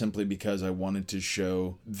button simply because I wanted to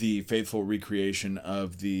show the faithful recreation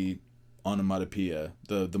of the onomatopoeia,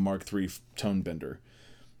 the Mark III tone bender.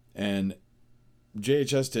 And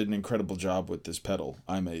JHS did an incredible job with this pedal.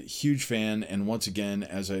 I'm a huge fan, and once again,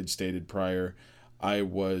 as I had stated prior, I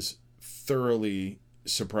was thoroughly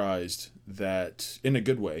surprised that, in a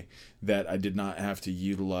good way, that I did not have to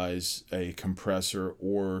utilize a compressor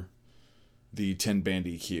or the 10-band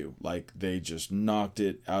EQ. Like, they just knocked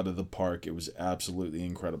it out of the park. It was absolutely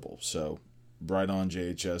incredible. So, right on,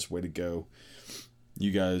 JHS. Way to go.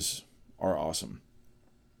 You guys are awesome.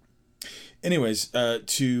 Anyways,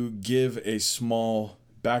 to give a small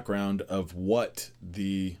background of what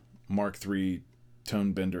the Mark III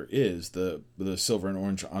tone bender is, the silver and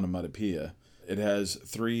orange onomatopoeia, it has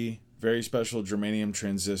 3 very special germanium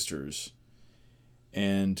transistors,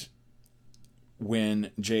 and when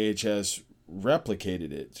JHS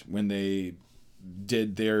replicated it, when they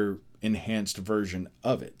did their enhanced version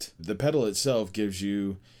of it, the pedal itself gives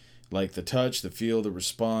you like the touch, the feel, the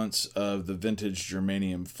response of the vintage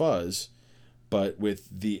germanium fuzz, but with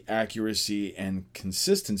the accuracy and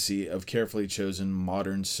consistency of carefully chosen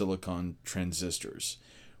modern silicon transistors,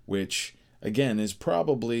 which again is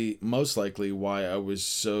probably most likely why I was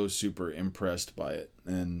so super impressed by it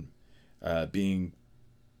and being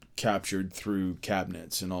captured through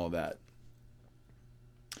cabinets and all that.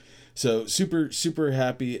 So super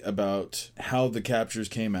happy about how the captures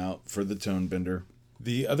came out for the tone bender.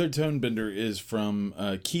 The other tone bender is from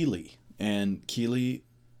Keeley, and Keeley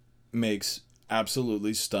makes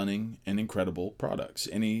absolutely stunning and incredible products.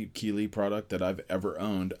 Any Keeley product that I've ever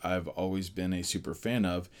owned, I've always been a super fan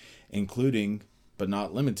of, including, but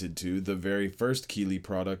not limited to, the very first Keeley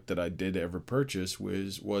product that I did ever purchase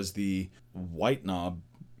was the White Knob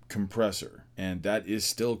compressor, and that is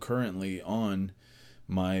still currently on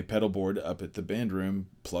my pedal board up at the band room,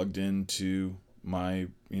 plugged into my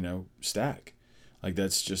stack. Like,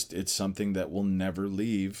 that's just, it's something that will never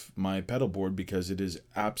leave my pedal board because it is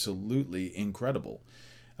absolutely incredible.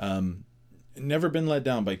 Never been let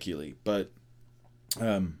down by Keeley, but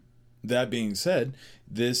that being said,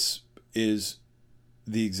 this is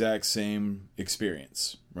the exact same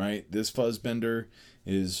experience, right? This fuzz bender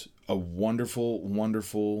is a wonderful,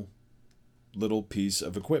 wonderful little piece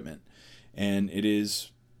of equipment. And it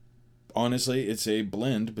is, honestly, it's a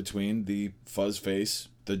blend between the fuzz face,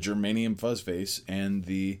 the germanium fuzz face, and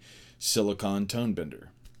the silicon tone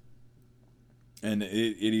bender. And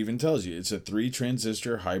it even tells you it's a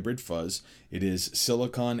 3-transistor hybrid fuzz. It is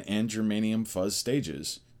silicon and germanium fuzz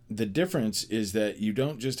stages. The difference is that you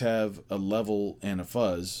don't just have a level and a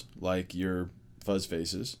fuzz like your fuzz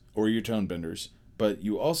faces or your tone benders, but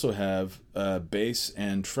you also have bass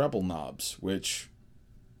and treble knobs, which,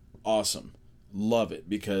 awesome. Love it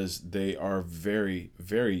because they are very,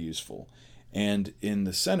 very useful. And in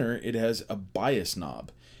the center, it has a bias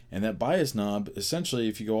knob. And that bias knob, essentially,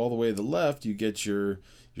 if you go all the way to the left, you get your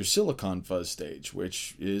silicon fuzz stage,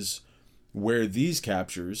 which is where these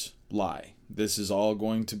captures lie. This is all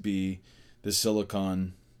going to be the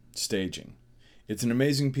silicon staging. It's an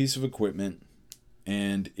amazing piece of equipment,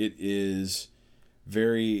 and it is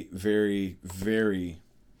very, very, very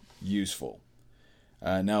useful.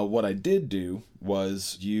 Now, what I did do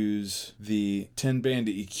was use the 10-band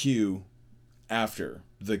EQ after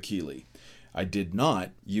the Keeley. I did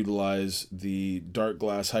not utilize the dark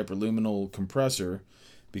glass hyperluminal compressor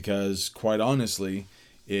because, quite honestly,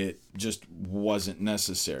 it just wasn't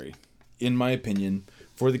necessary, in my opinion,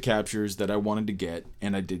 for the captures that I wanted to get,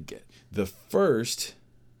 and I did get. The first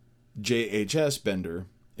JHS bender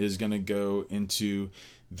is going to go into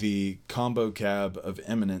the combo cab of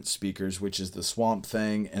Eminence speakers, which is the Swamp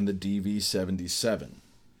Thing and the DV77.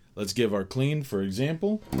 Let's give our clean, for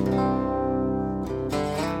example.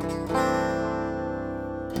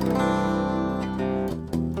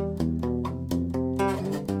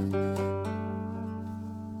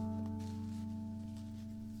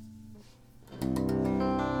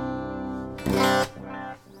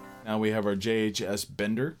 Now we have our JHS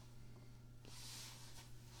bender.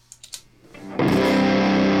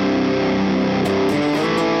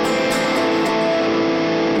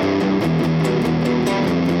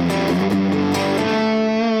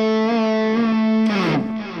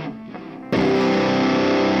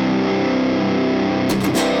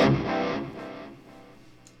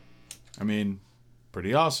 I mean,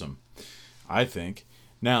 pretty awesome, I think.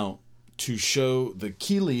 Now, to show the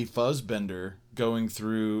Keeley fuzz bender going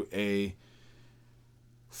through a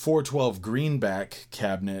 412 greenback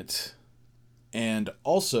cabinet and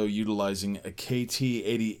also utilizing a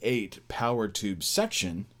KT88 power tube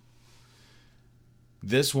section,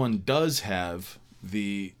 this one does have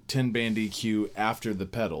the 10-band EQ after the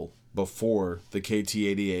pedal, before the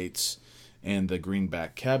KT88s and the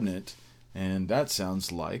greenback cabinet, and that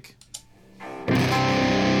sounds like...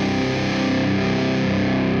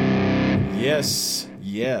 Yes,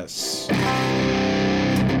 yes.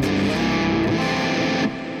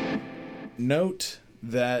 Note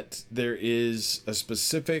that there is a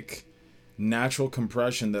specific natural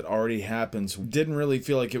compression that already happens. Didn't really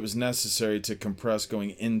feel like it was necessary to compress going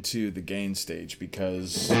into the gain stage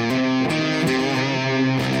because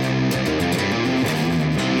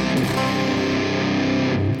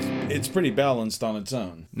it's pretty balanced on its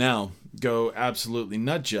own. Now, go absolutely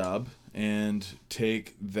nut job and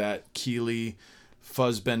take that Keeley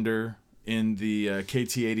fuzzbender in the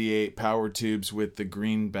KT88 power tubes with the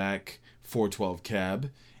greenback 412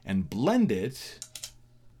 cab and blend it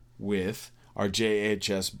with our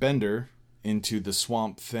JHS bender into the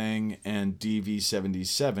Swamp Thing and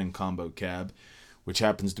DV77 combo cab, which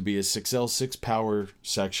happens to be a 6L6 power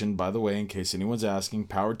section, by the way, in case anyone's asking.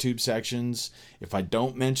 Power tube sections, if I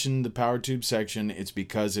don't mention the power tube section, it's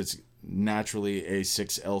because it's naturally a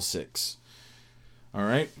 6L6. All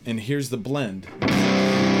right, and here's the blend.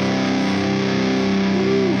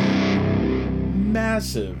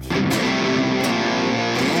 Massive.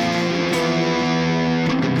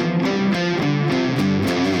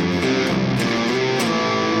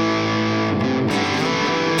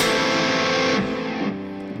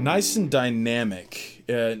 Nice and dynamic.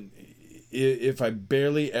 If I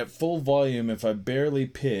barely, at full volume, if I barely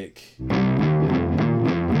pick...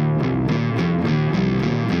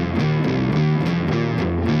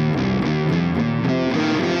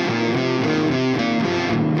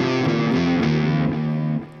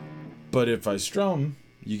 But if I strum,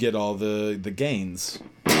 you get all the gains.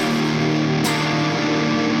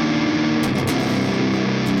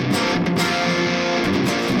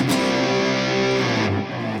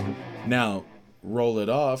 Now, roll it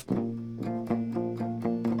off.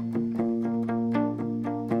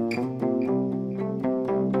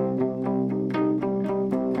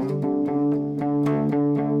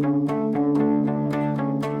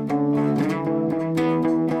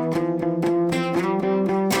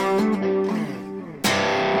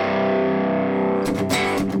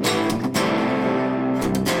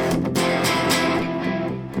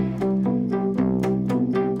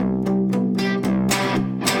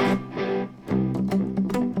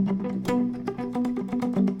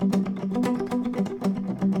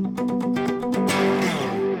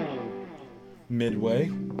 Midway.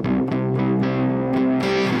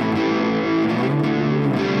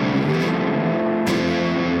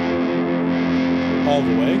 All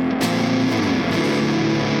the way.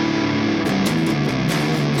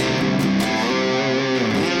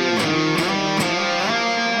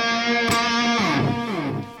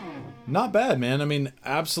 Not bad, man. I mean,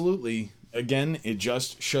 absolutely. Again, it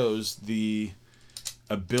just shows the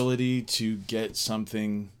ability to get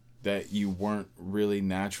something that you weren't really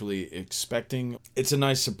naturally expecting. It's a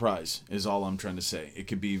nice surprise, is all I'm trying to say. It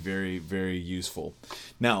could be very, very useful.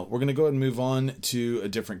 Now, we're going to go ahead and move on to a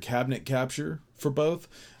different cabinet capture for both.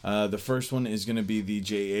 The first one is going to be the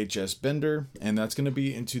JHS Bender, and that's going to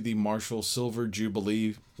be into the Marshall Silver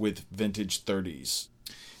Jubilee with vintage 30s.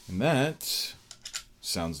 And that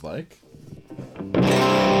sounds like...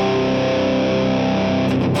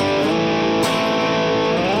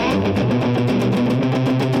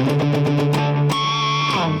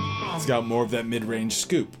 It's got more of that mid-range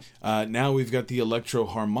scoop. Now we've got the Electro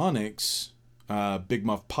Harmonix Big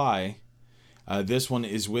Muff Pi. This one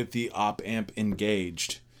is with the op amp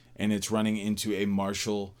engaged, and it's running into a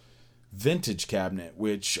Marshall Vintage cabinet,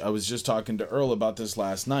 which I was just talking to Earl about this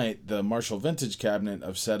last night. The Marshall Vintage cabinet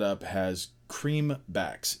I've set up has cream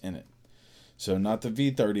backs in it. So not the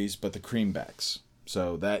V30s, but the cream backs.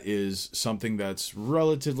 So that is something that's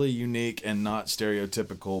relatively unique and not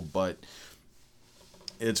stereotypical, but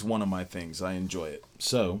it's one of my things. I enjoy it.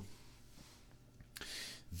 So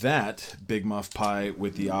that Big Muff Pi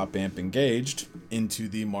with the op amp engaged into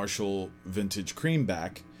the Marshall Vintage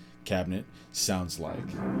Creamback cabinet sounds like...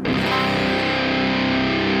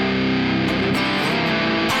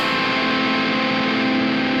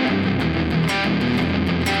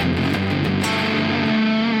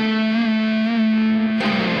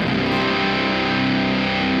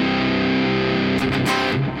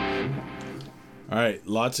 Alright,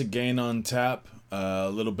 lots of gain on tap. A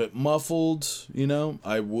little bit muffled, you know.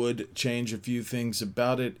 I would change a few things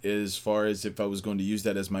about it as far as if I was going to use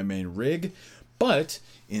that as my main rig. But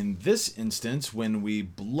in this instance, when we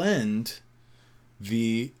blend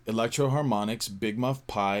the Electro Harmonix Big Muff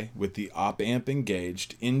Pi with the op amp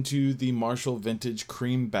engaged into the Marshall Vintage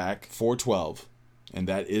Creamback 412, and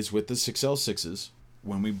that is with the 6L6s,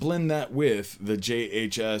 when we blend that with the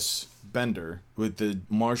JHS Bender with the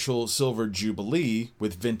Marshall Silver Jubilee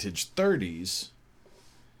with vintage 30s,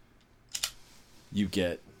 you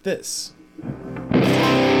get this.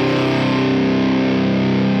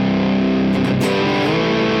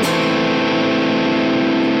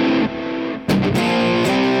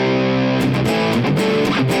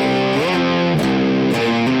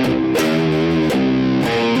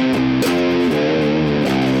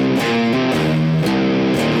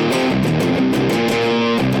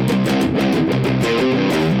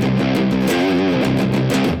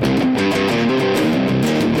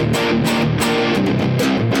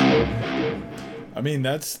 I mean,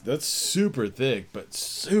 that's super thick, but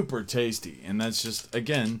super tasty. And that's just,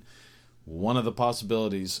 again, one of the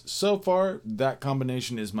possibilities. So far, that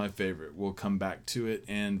combination is my favorite. We'll come back to it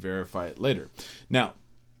and verify it later. Now,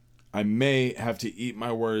 I may have to eat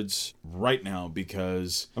my words right now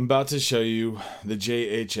because I'm about to show you the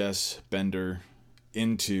JHS Bender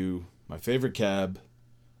into my favorite cab,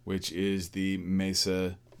 which is the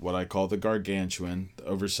Mesa, what I call the Gargantuan, the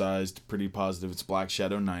oversized, pretty positive. It's Black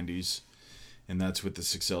Shadow 90s. And that's with the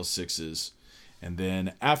 6L6s. And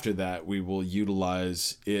then after that, we will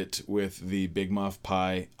utilize it with the Big Muff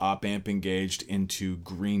Pi op amp engaged into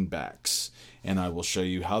greenbacks. And I will show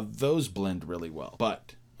you how those blend really well.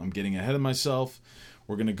 But I'm getting ahead of myself.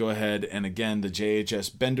 We're going to go ahead and again, the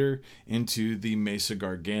JHS Bender into the Mesa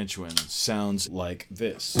Gargantuan. Sounds like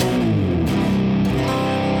this.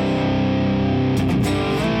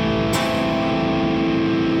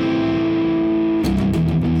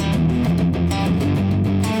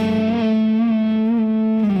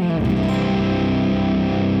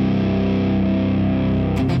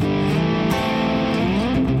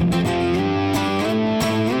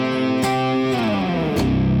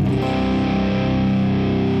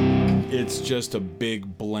 It's just a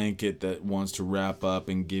big blanket that wants to wrap up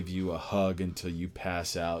and give you a hug until you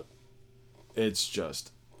pass out. It's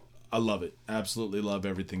just, I love it. Absolutely love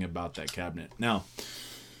everything about that cabinet. Now,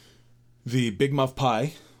 the Big Muff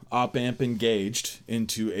Pi op amp engaged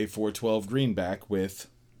into a 412 greenback with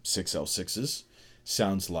 6L6s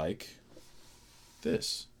sounds like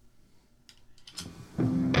this.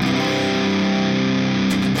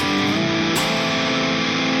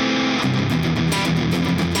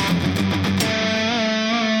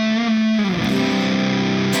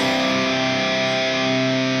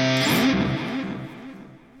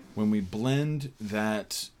 When we blend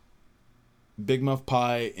that Big Muff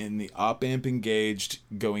Pi in the op amp engaged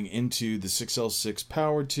going into the 6L6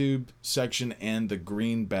 power tube section and the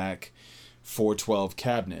greenback 412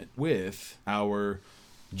 cabinet with our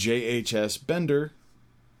JHS Bender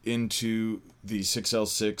into the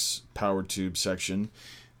 6L6 power tube section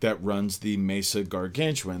that runs the Mesa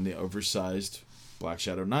Gargantuan, the oversized Black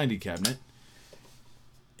Shadow 90 cabinet,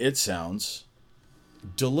 it sounds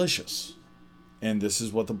delicious. And this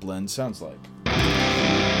is what the blend sounds like.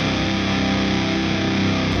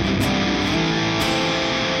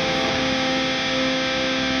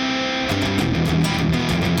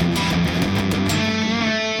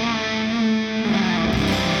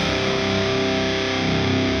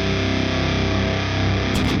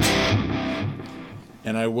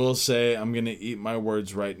 And I will say I'm going to eat my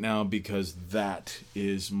words right now because that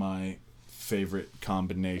is my favorite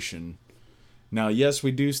combination. Now, yes,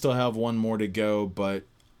 we do still have one more to go, but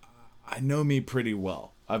I know me pretty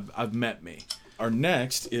well. I've met me. Our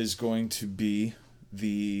next is going to be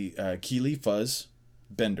the Keeley Fuzz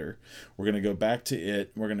Bender. We're going to go back to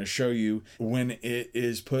it. We're going to show you when it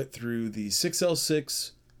is put through the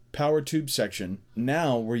 6L6 power tube section.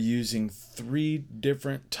 Now we're using 3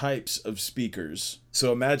 different types of speakers.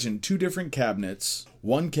 So imagine 2 different cabinets.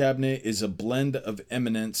 One cabinet is a blend of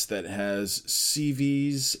Eminence that has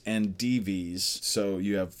CVs and DVs. So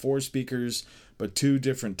you have 4 speakers, but 2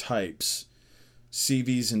 different types,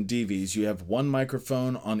 CVs and DVs. You have 1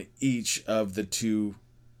 microphone on each of the 2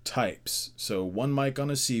 types. So 1 mic on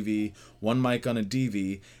a CV, 1 mic on a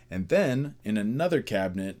DV, and then in another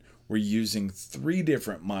cabinet, we're using 3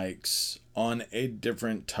 different mics on a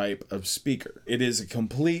different type of speaker. It is a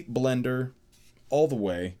complete blender all the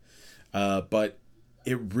way, but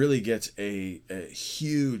it really gets a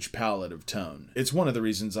huge palette of tone. It's one of the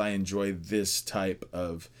reasons I enjoy this type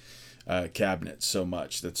of cabinet so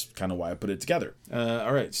much. That's kind of why I put it together.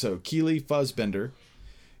 All right, so Keeley Fuzz Bender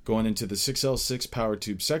going into the 6L6 power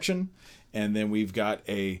tube section, and then we've got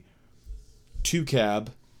a 2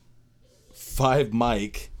 cab, 5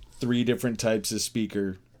 mic, 3 different types of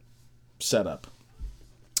speaker setup.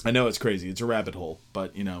 I know it's crazy. It's a rabbit hole,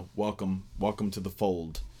 but you know, welcome to the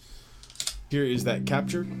fold. Here is that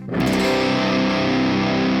capture.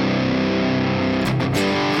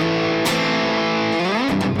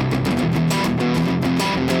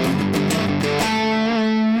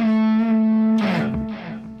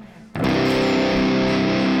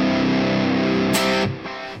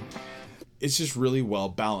 It's just really well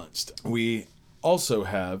balanced. We also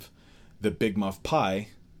have the Big Muff Pi.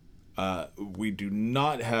 We do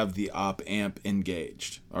not have the op amp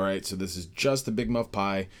engaged. All right, so this is just the Big Muff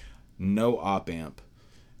Pi, no op amp,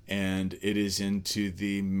 and it is into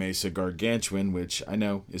the Mesa Gargantuan, which I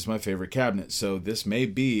know is my favorite cabinet. So this may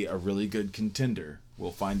be a really good contender. We'll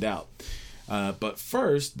find out. But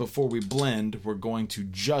first, before we blend, we're going to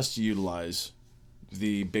just utilize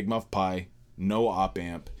the Big Muff Pi, no op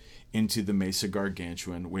amp, into the Mesa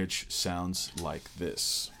Gargantuan, which sounds like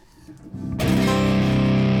this.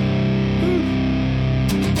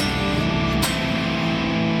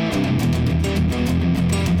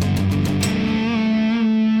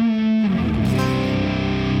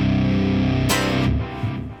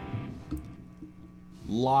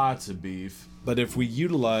 Lots of beef. But if we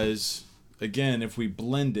utilize, again, if we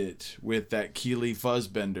blend it with that Keeley Fuzz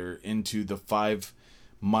Bender into the 5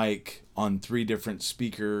 mic on 3 different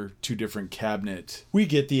speaker, 2 different cabinet, we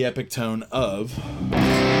get the epic tone of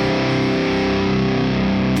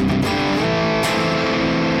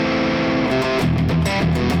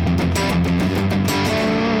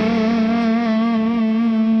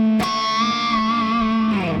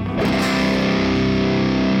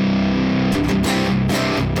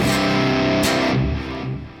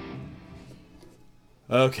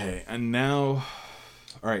okay, and now,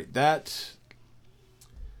 all right, that,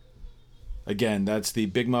 again, that's the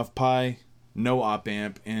Big Muff Pi, no op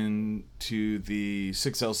amp, into the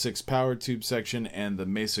 6L6 power tube section and the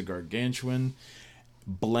Mesa Gargantuan,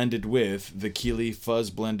 blended with the Keeley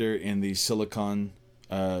Fuzz Blender in the silicon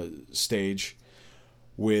stage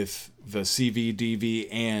with the CV, DV,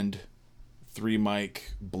 and 3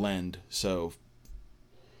 mic blend. So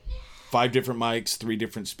 5 different mics, 3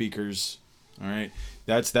 different speakers. All right,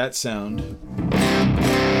 that's that sound.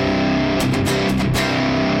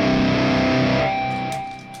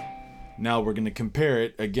 Now we're going to compare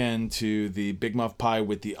it again to the Big Muff Pi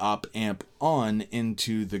with the op amp on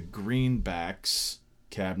into the Greenbacks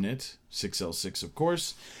cabinet, 6L6 of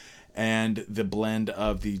course, and the blend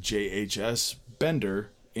of the JHS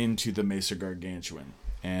Bender into the Mesa Gargantuan.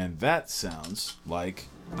 And that sounds like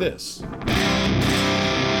this.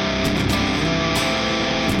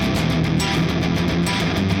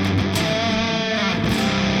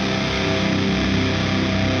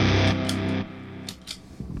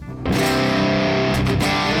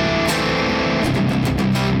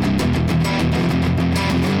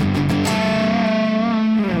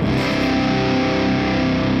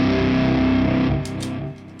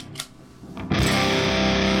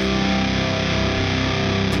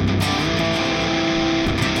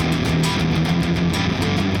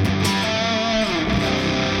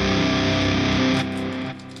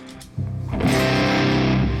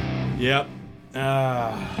 Yep.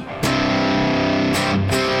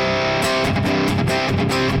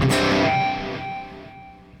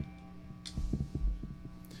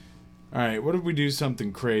 Alright, what if we do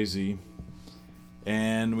something crazy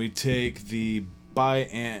and we take the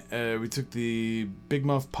Big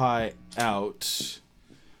Muff Pi out,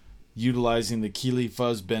 utilizing the Keeley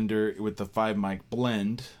Fuzz Bender with the 5 mic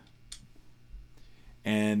blend,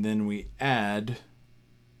 and then we add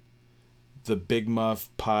the Big Muff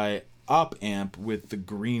Pi op amp with the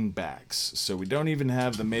greenbacks. So we don't even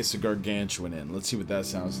have the Mesa Gargantuan in. Let's see what that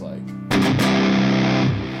sounds like.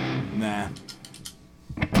 Nah.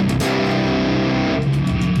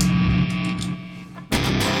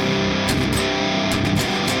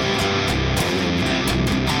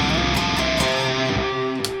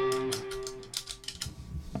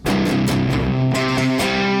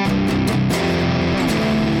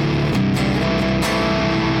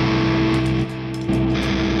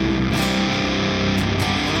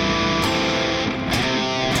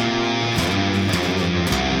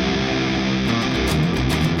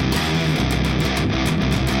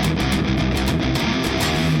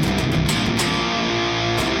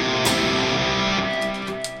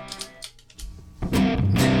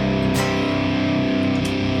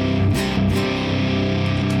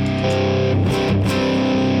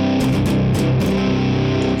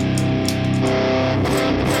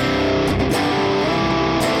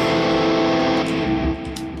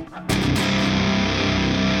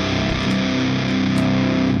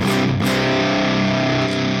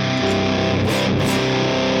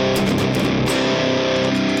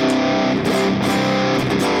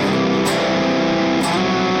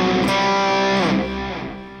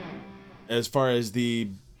 As far as the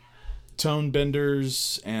tone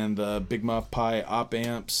benders and the Big Muff Pi op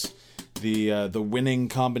amps, the winning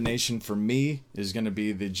combination for me is going to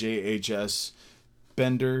be the JHS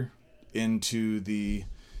bender into the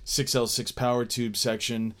 6L6 power tube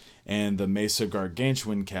section and the Mesa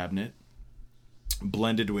Gargantuan cabinet,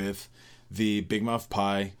 blended with the Big Muff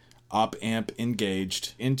Pi op amp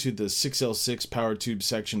engaged into the 6L6 power tube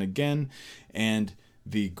section again, and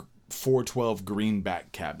the 412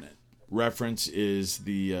 greenback cabinet. Reference is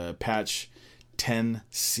the patch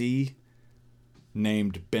 10C,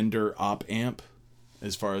 named Bender Op Amp,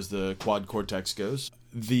 as far as the Quad Cortex goes.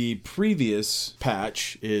 The previous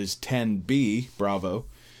patch is 10B, Bravo.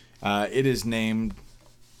 It is named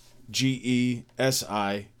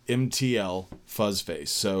GESI MTL Fuzz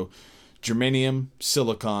Face. So, germanium,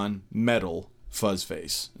 silicon, metal fuzz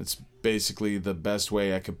face. It's basically the best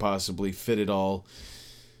way I could possibly fit it all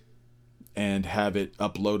and have it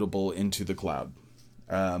uploadable into the cloud.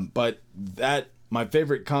 But my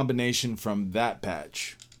favorite combination from that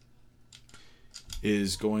patch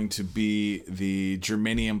is going to be the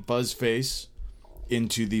germanium fuzz face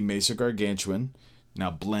into the Mesa Gargantuan.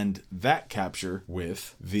 Now blend that capture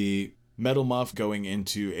with the metal muff going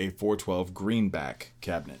into a 412 greenback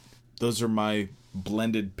cabinet. Those are my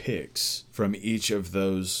blended picks from each of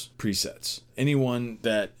those presets. Anyone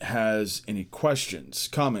that has any questions,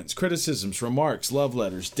 comments, criticisms, remarks, love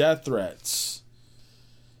letters, death threats,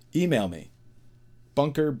 email me.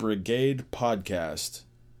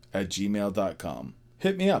 bunkerbrigadepodcast@gmail.com.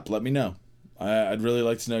 Hit me up. Let me know. I'd really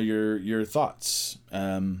like to know your thoughts.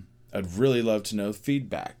 I'd really love to know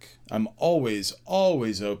feedback. I'm always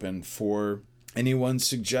open for anyone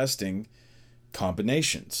suggesting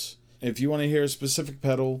combinations. If you want to hear a specific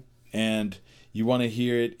pedal and you want to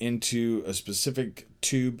hear it into a specific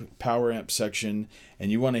tube power amp section, and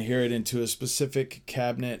you want to hear it into a specific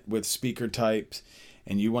cabinet with speaker types,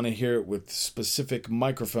 and you want to hear it with specific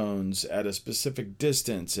microphones at a specific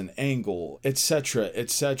distance and angle, etc.,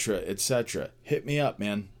 hit me up,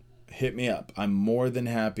 man. Hit me up. I'm more than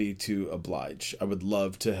happy to oblige. I would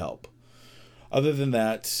love to help. Other than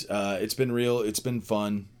that, it's been real. It's been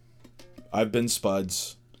fun. I've been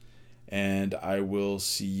Spuds. And I will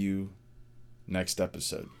see you next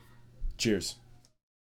episode. Cheers.